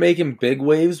haven't heard it making big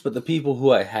waves, but the people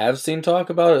who I have seen talk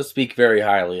about it speak very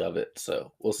highly of it.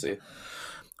 So we'll see. I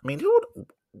mean,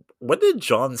 when did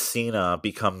John Cena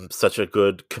become such a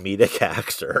good comedic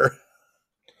actor?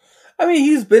 I mean,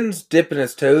 he's been dipping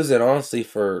his toes in, honestly,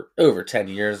 for over 10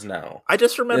 years now. I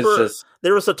just remember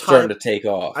there was a time starting to take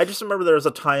off. I just remember there was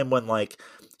a time when,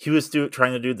 he was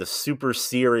trying to do the super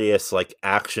serious,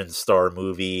 action star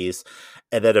movies,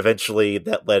 and then eventually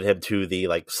that led him to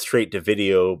the,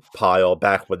 straight-to-video pile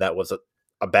back when that was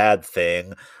a bad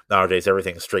thing. Nowadays,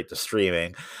 everything's straight to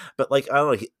streaming. But, I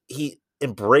don't know, he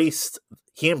embraced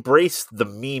the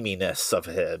meminess of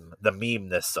him, the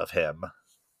memeness of him.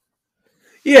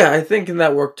 Yeah, I think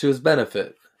that worked to his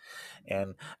benefit.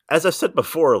 And as I said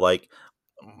before,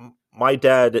 my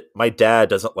dad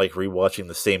doesn't like rewatching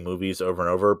the same movies over and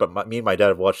over, but me and my dad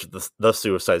have watched the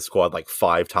Suicide Squad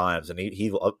 5 times, and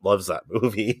he loves that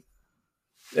movie.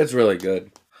 It's really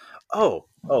good. Oh,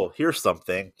 here's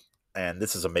something, and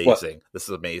this is amazing. What? This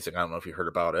is amazing. I don't know if you heard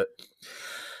about it.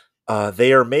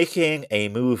 They are making a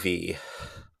movie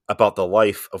about the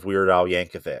life of Weird Al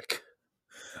Yankovic.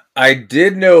 I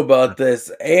did know about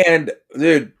this, and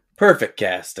dude, perfect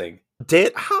casting.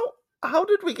 How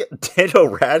did we get Daniel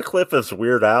Radcliffe as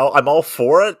Weird Al? I'm all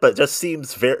for it, but it just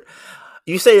seems very.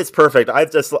 You say it's perfect.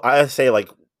 I say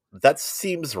that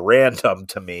seems random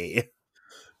to me.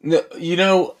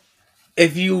 No,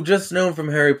 if you just know him from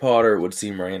Harry Potter, it would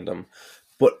seem random.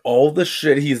 But all the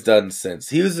shit he's done since,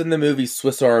 he was in the movie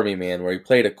Swiss Army Man, where he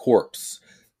played a corpse.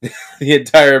 The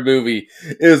entire movie,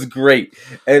 it was great,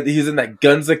 and he's in that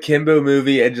Guns Akimbo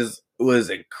movie, and just was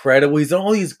incredible. He's in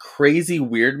all these crazy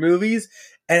weird movies,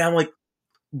 and I'm like,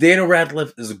 Daniel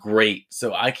Radcliffe is great,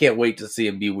 so I can't wait to see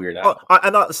him be Weird Al.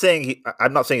 I'm not saying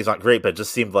he's not great, but it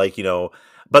just seemed like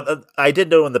But I did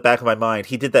know in the back of my mind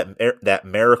he did that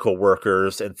Miracle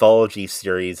Workers anthology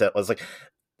series that was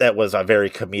a very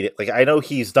comedic. I know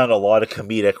he's done a lot of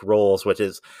comedic roles, which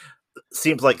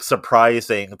seems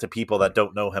surprising to people that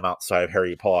don't know him outside of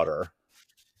Harry Potter.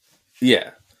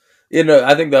 Yeah.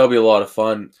 I think that'll be a lot of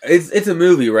fun. It's a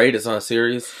movie, right? It's not a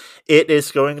series? It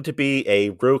is going to be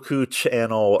a Roku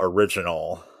Channel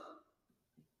original.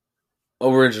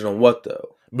 Original what,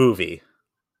 though? Movie.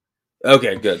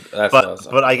 Okay, good.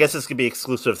 But I guess it's going to be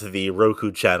exclusive to the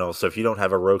Roku Channel, so if you don't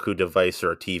have a Roku device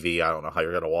or a TV, I don't know how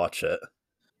you're going to watch it.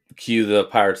 Cue the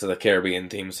Pirates of the Caribbean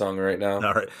theme song right now.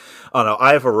 All right. Oh no,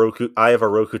 I have a Roku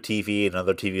TV and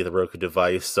another TV with a Roku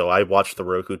device, so I watch the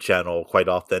Roku channel quite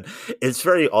often. It's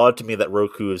very odd to me that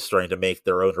Roku is starting to make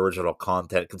their own original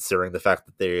content, considering the fact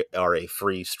that they are a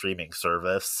free streaming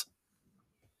service.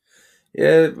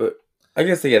 Yeah, but I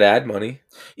guess they get ad money.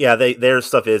 Yeah, their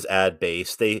stuff is ad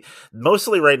based. They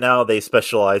mostly right now they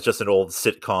specialize just in old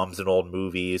sitcoms and old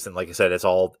movies, and like I said, it's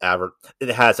all it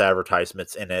has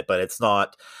advertisements in it, but it's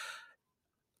not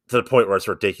to the point where it's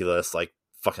ridiculous.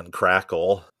 fucking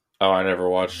Crackle. Oh, I never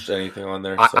watched anything on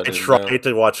there. So I tried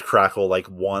to watch Crackle like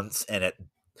once, and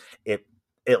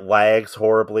it lags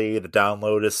horribly. The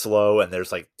download is slow, and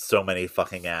there's like so many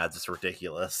fucking ads. It's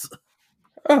ridiculous.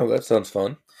 Oh, that sounds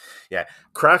fun. Yeah,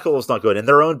 Crackle is not good, and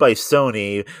they're owned by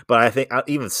Sony, but I think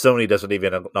even Sony doesn't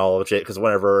even acknowledge it, because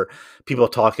whenever people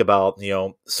talk about,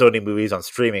 Sony movies on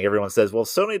streaming, everyone says, well,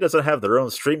 Sony doesn't have their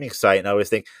own streaming site, and I always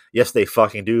think, yes, they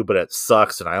fucking do, but it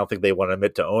sucks, and I don't think they want to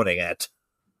admit to owning it.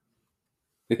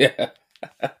 Yeah.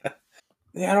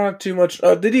 Yeah, I don't have too much.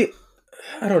 I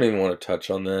don't even want to touch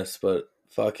on this, but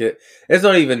fuck it. It's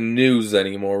not even news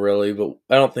anymore, really, but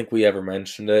I don't think we ever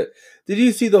mentioned it. Did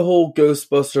you see the whole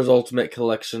Ghostbusters Ultimate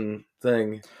Collection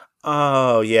thing?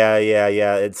 Oh, yeah.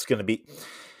 It's going to be...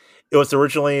 It was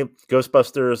originally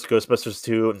Ghostbusters, Ghostbusters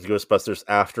 2, and Ghostbusters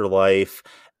Afterlife,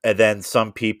 and then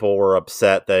some people were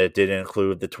upset that it didn't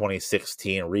include the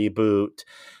 2016 reboot,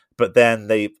 but then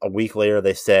a week later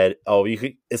they said,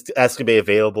 that's going to be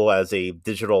available as a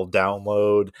digital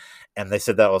download, and they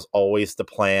said that was always the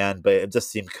plan, but it just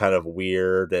seemed kind of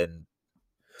weird and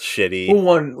shitty. Well,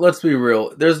 one, let's be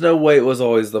real. There's no way it was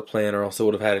always the plan, or else it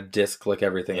would have had a disc like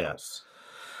everything else.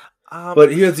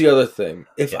 But here's the other thing.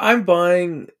 If I'm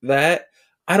buying that,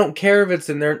 I don't care if it's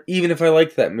in there, even if I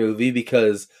like that movie,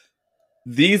 because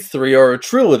these three are a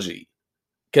trilogy.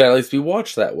 Can at least be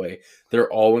watched that way. They're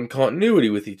all in continuity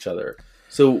with each other.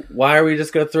 So why are we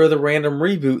just going to throw the random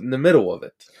reboot in the middle of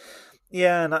it?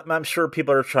 Yeah, and I'm sure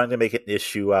people are trying to make an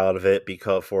issue out of it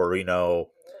because for,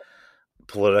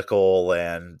 political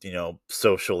and,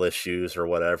 social issues or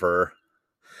whatever.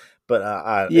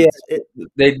 But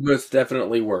they most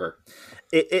definitely were.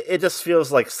 It just feels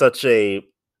like such a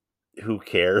who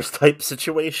cares type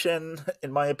situation,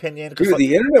 in my opinion. Dude,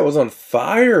 the internet was on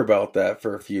fire about that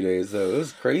for a few days, though. It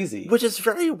was crazy. Which is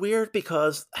very weird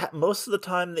because most of the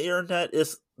time the internet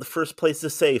is the first place to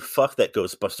say, fuck that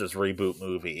Ghostbusters reboot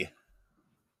movie.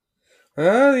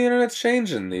 The internet's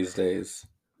changing these days.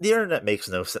 The internet makes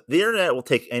no sense. The internet will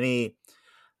take any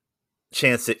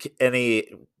chance it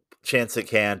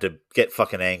can to get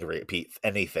fucking angry at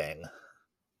anything.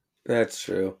 That's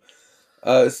true.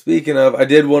 Speaking of, I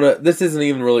did want to... This isn't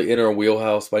even really in our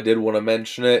wheelhouse, but I did want to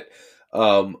mention it.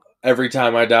 Every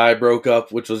Time I Die broke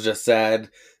up, which was just sad.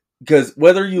 Because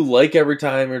whether you like Every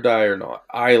Time I Die or not,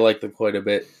 I like them quite a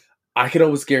bit. I can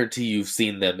almost guarantee you've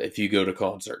seen them if you go to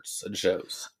concerts and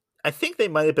shows. I think they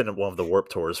might have been at one of the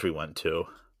Warped Tours we went to.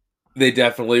 They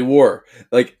definitely were.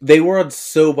 Like, they were on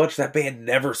so much, that band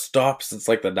never stopped since,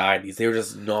 like, the 90s. They were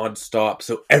just non-stop,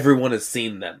 so everyone has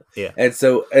seen them. Yeah. And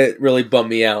so it really bummed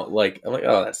me out. Like, I'm like,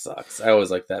 oh, that sucks. I always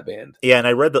liked that band. Yeah, and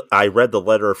I read the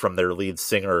letter from their lead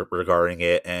singer regarding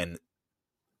it, and,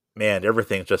 man,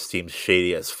 everything just seems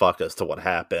shady as fuck as to what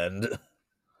happened.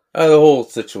 The whole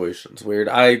situation's weird.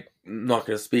 I'm not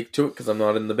going to speak to it because I'm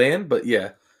not in the band, but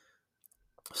yeah.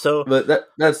 But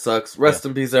that sucks. Rest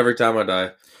in peace Every Time I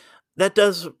Die. That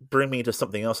does bring me to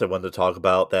something else I wanted to talk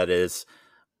about that is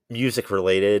music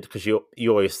related, because you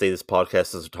always say this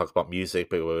podcast doesn't talk about music,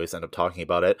 but we always end up talking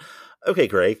about it. Okay,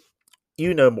 Greg,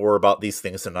 you know more about these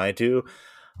things than I do.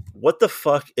 What the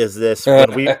fuck is this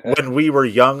when we were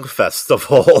young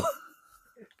festival?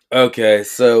 Okay,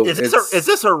 so is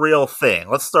this a real thing?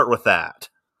 Let's start with that.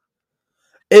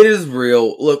 It is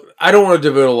real. Look, I don't want to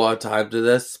devote a lot of time to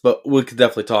this, but we could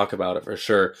definitely talk about it for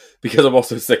sure, because I'm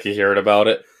also sick of hearing about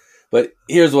it. But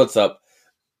here's what's up.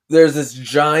 There's this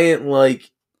giant, like,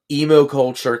 emo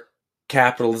culture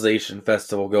capitalization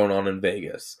festival going on in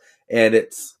Vegas. And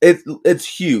it's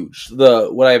huge.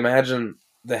 What I imagine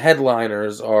the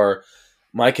headliners are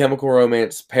My Chemical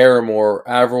Romance, Paramore,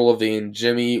 Avril Lavigne,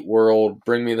 Jimmy Eat World,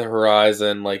 Bring Me the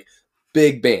Horizon, like,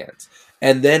 big bands.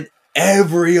 And then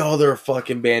every other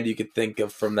fucking band you could think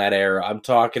of from that era. I'm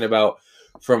talking about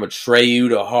from Atreyu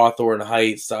to Hawthorne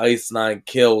Heights to Ice Nine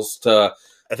Kills to...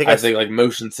 I think like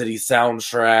Motion City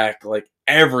Soundtrack, like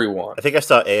everyone. I think I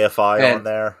saw AFI on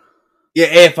there.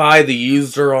 Yeah, AFI, The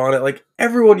Used are on it. Like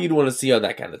everyone you'd want to see on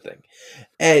that kind of thing.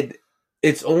 And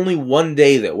it's only one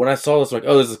day though. When I saw this, I'm like,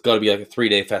 oh, this is going to be like a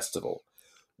 3-day festival.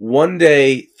 1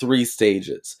 day, 3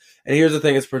 stages. And here's the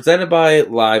thing, it's presented by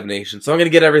Live Nation. So I'm going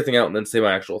to get everything out and then say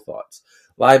my actual thoughts.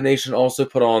 Live Nation also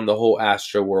put on the whole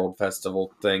Astro World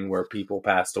Festival thing where people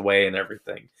passed away and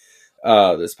everything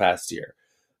this past year.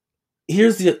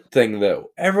 Here's the thing, though.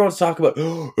 Everyone's talking about,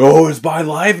 oh, it's by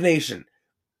Live Nation.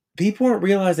 People aren't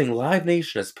realizing Live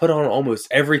Nation has put on almost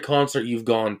every concert you've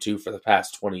gone to for the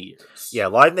past 20 years. Yeah,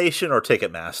 Live Nation or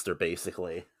Ticketmaster,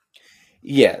 basically.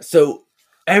 Yeah, so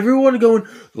everyone going,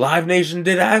 Live Nation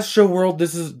did Astro World.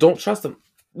 Don't trust them.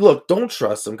 Look, don't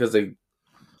trust them because they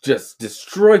just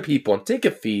destroy people on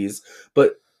ticket fees.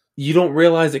 But you don't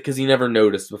realize it because you never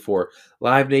noticed before.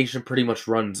 Live Nation pretty much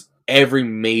runs every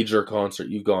major concert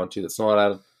you've gone to that's not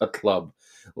at a club.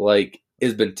 Like,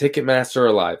 it's been Ticketmaster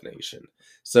or Live Nation.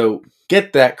 So,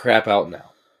 get that crap out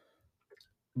now.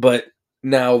 But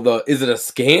now, is it a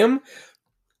scam?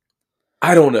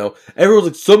 I don't know. Everyone's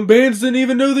like, some bands didn't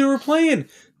even know they were playing.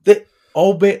 The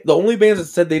only bands that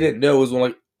said they didn't know was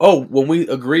when we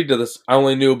agreed to this, I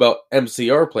only knew about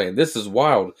MCR playing. This is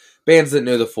wild. Bands didn't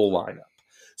know the full lineup.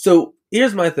 So,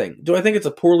 here's my thing. Do I think it's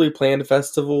a poorly planned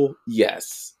festival?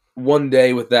 Yes. One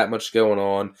day with that much going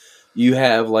on, you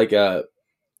have like a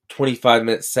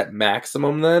 25-minute set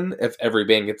maximum then, if every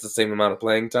band gets the same amount of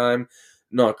playing time.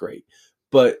 Not great.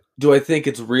 But do I think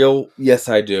it's real? Yes,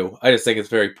 I do. I just think it's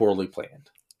very poorly planned.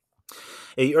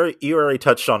 You already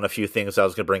touched on a few things I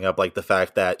was going to bring up, like the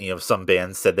fact that some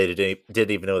bands said they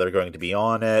didn't even know they're going to be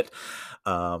on it,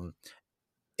 and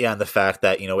the fact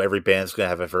that every band's going to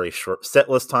have a very short set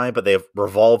list time, but they have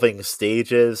revolving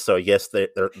stages, so yes,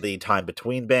 the time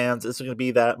between bands isn't going to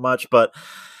be that much. But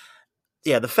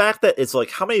yeah, the fact that it's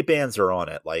like, how many bands are on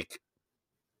it? Like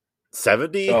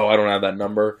 70? Oh, I don't have that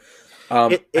number.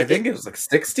 I think it was like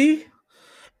 60.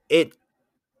 It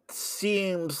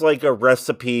seems like a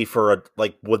recipe for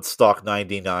like Woodstock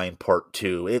 99 Part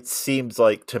 2. It seems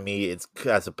like, to me, it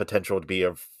has a potential to be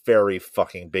a very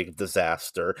fucking big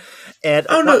disaster. And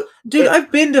no, dude,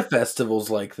 I've been to festivals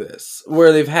like this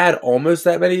where they've had almost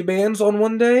that many bands on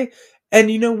one day, and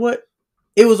you know what?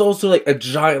 It was also like a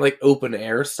giant, like, open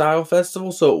air style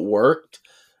festival, so it worked.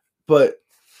 But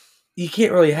you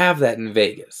can't really have that in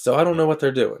Vegas, so I don't know what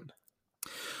they're doing.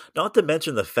 Not to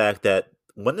mention the fact that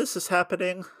when this is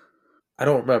happening, I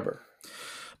don't remember.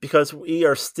 Because we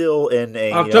are still in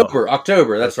a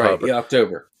October. That's right. Yeah,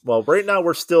 October. Well, right now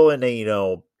we're still in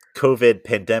a COVID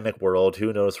pandemic world.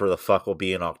 Who knows where the fuck we'll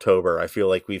be in October? I feel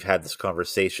like we've had this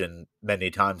conversation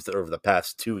many times over the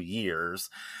past 2 years.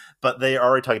 But they are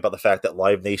already talking about the fact that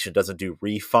Live Nation doesn't do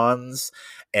refunds,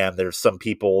 and there's some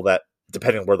people that,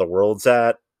 depending on where the world's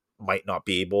at, might not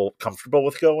be comfortable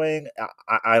with going.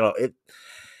 I don't know.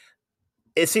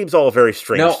 It seems all very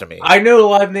strange to me. I know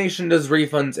Live Nation does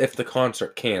refunds if the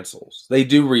concert cancels. They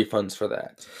do refunds for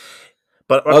that.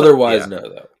 But otherwise, no,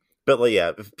 though. But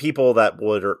yeah, people that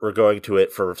were going to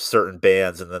it for certain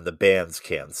bands, and then the bands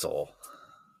cancel.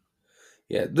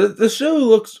 Yeah, the show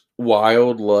looks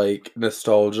wild, like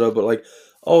nostalgia, but like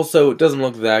also it doesn't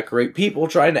look that great. People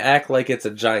trying to act like it's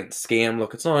a giant scam.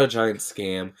 Look, it's not a giant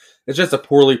scam. It's just a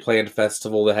poorly planned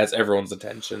festival that has everyone's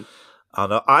attention. I don't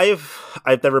know.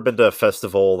 I've never been to a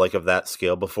festival like of that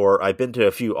scale before. I've been to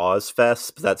a few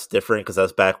Ozfests, but that's different because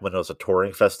that's back when it was a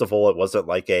touring festival. It wasn't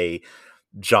like a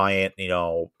giant,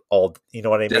 all, you know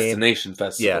what I mean? Destination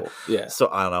festival. Yeah. So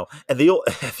I don't know. And the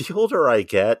older I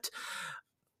get,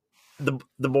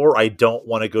 the more I don't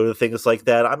want to go to things like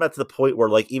that. I'm at the point where,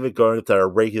 like, even going to a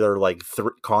regular like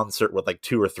concert with like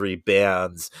 2 or 3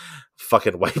 bands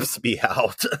fucking wipes me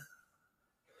out.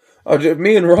 Oh,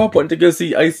 me and Rob went to go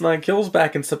see Ice Nine Kills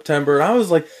back in September, and I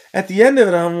was like, at the end of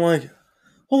it, I'm like,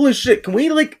 holy shit, can we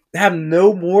like have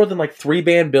no more than like 3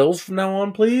 band bills from now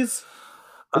on, please?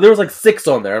 There was like 6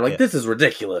 on there. I'm like, this is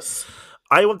ridiculous.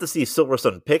 I went to see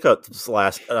Silverstone Pickups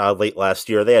late last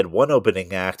year. They had one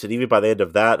opening act, and even by the end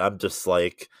of that, I'm just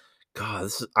like, God,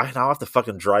 I now have to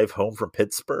fucking drive home from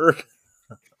Pittsburgh.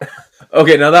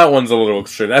 Okay, now that one's a little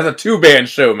extreme. That's a 2-band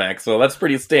show, Maxwell. That's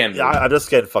pretty standard. Yeah, I'm just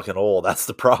getting fucking old. That's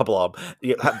the problem.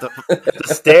 You have to,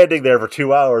 standing there for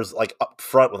 2 hours, like up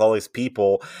front with all these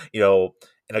people, in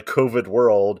a COVID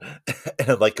world, and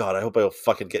I'm like, God, I hope I don't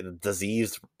fucking get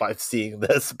diseased by seeing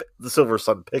the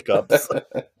Silverstone Pickups.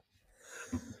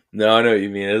 No, I know what you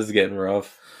mean. It is getting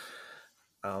rough.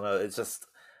 I don't know. It's just,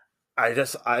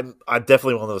 I'm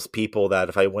definitely one of those people that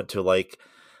if I went to like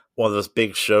one of those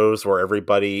big shows where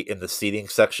everybody in the seating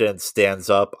section stands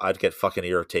up, I'd get fucking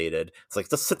irritated. It's like,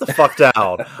 just sit the fuck down.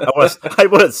 I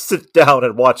want to sit down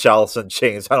and watch Alice in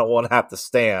Chains. I don't want to have to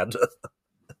stand.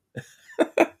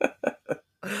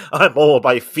 I'm old.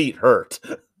 My feet hurt.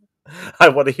 I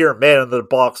want to hear Man in the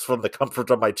Box from the comfort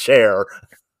of my chair.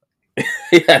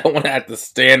 Yeah, I don't want to have to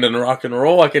stand and rock and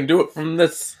roll. I can do it from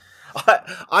this.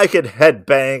 I can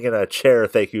headbang in a chair,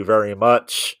 thank you very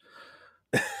much.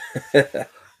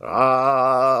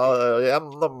 I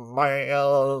am the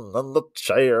man in the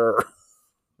chair.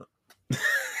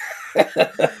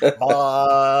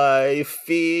 My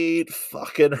feet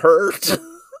fucking hurt.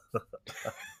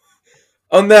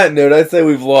 On that note, I'd say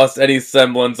we've lost any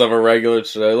semblance of a regular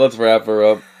show. Let's wrap her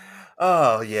up.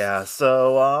 Oh, yeah.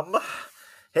 So,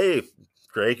 hey,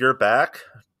 Greg, you're back.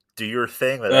 Do your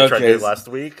thing that I tried to do last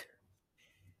week.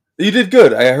 You did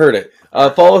good. I heard it.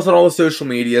 Follow us on all the social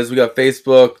medias. We got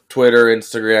Facebook, Twitter,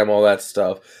 Instagram, all that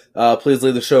stuff. Please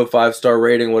leave the show a 5-star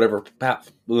rating, whatever.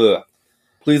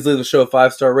 Please leave the show a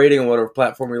 5-star rating on whatever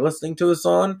platform you're listening to us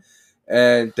on.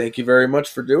 And thank you very much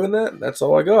for doing that. That's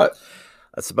all I got.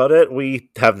 That's about it. We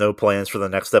have no plans for the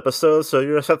next episode, so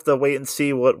you just have to wait and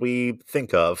see what we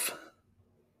think of.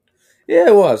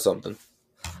 Yeah, we'll have something.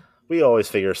 We always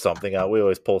figure something out. We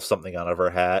always pull something out of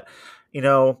our hat. You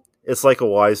know, it's like a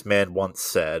wise man once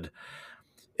said,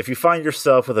 if you find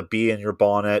yourself with a bee in your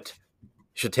bonnet, you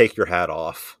should take your hat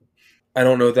off. I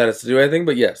don't know if that has to do anything,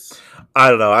 but yes. I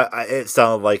don't know. It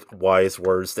sounded like wise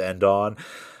words to end on.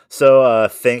 So,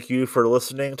 thank you for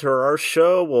listening to our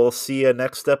show. We'll see you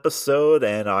next episode,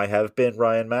 and I have been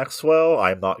Ryan Maxwell.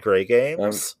 I'm not Grey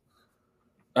Games.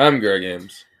 I'm Grey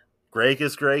Games. Greg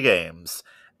is Grey Games.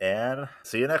 And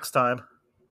see you next time.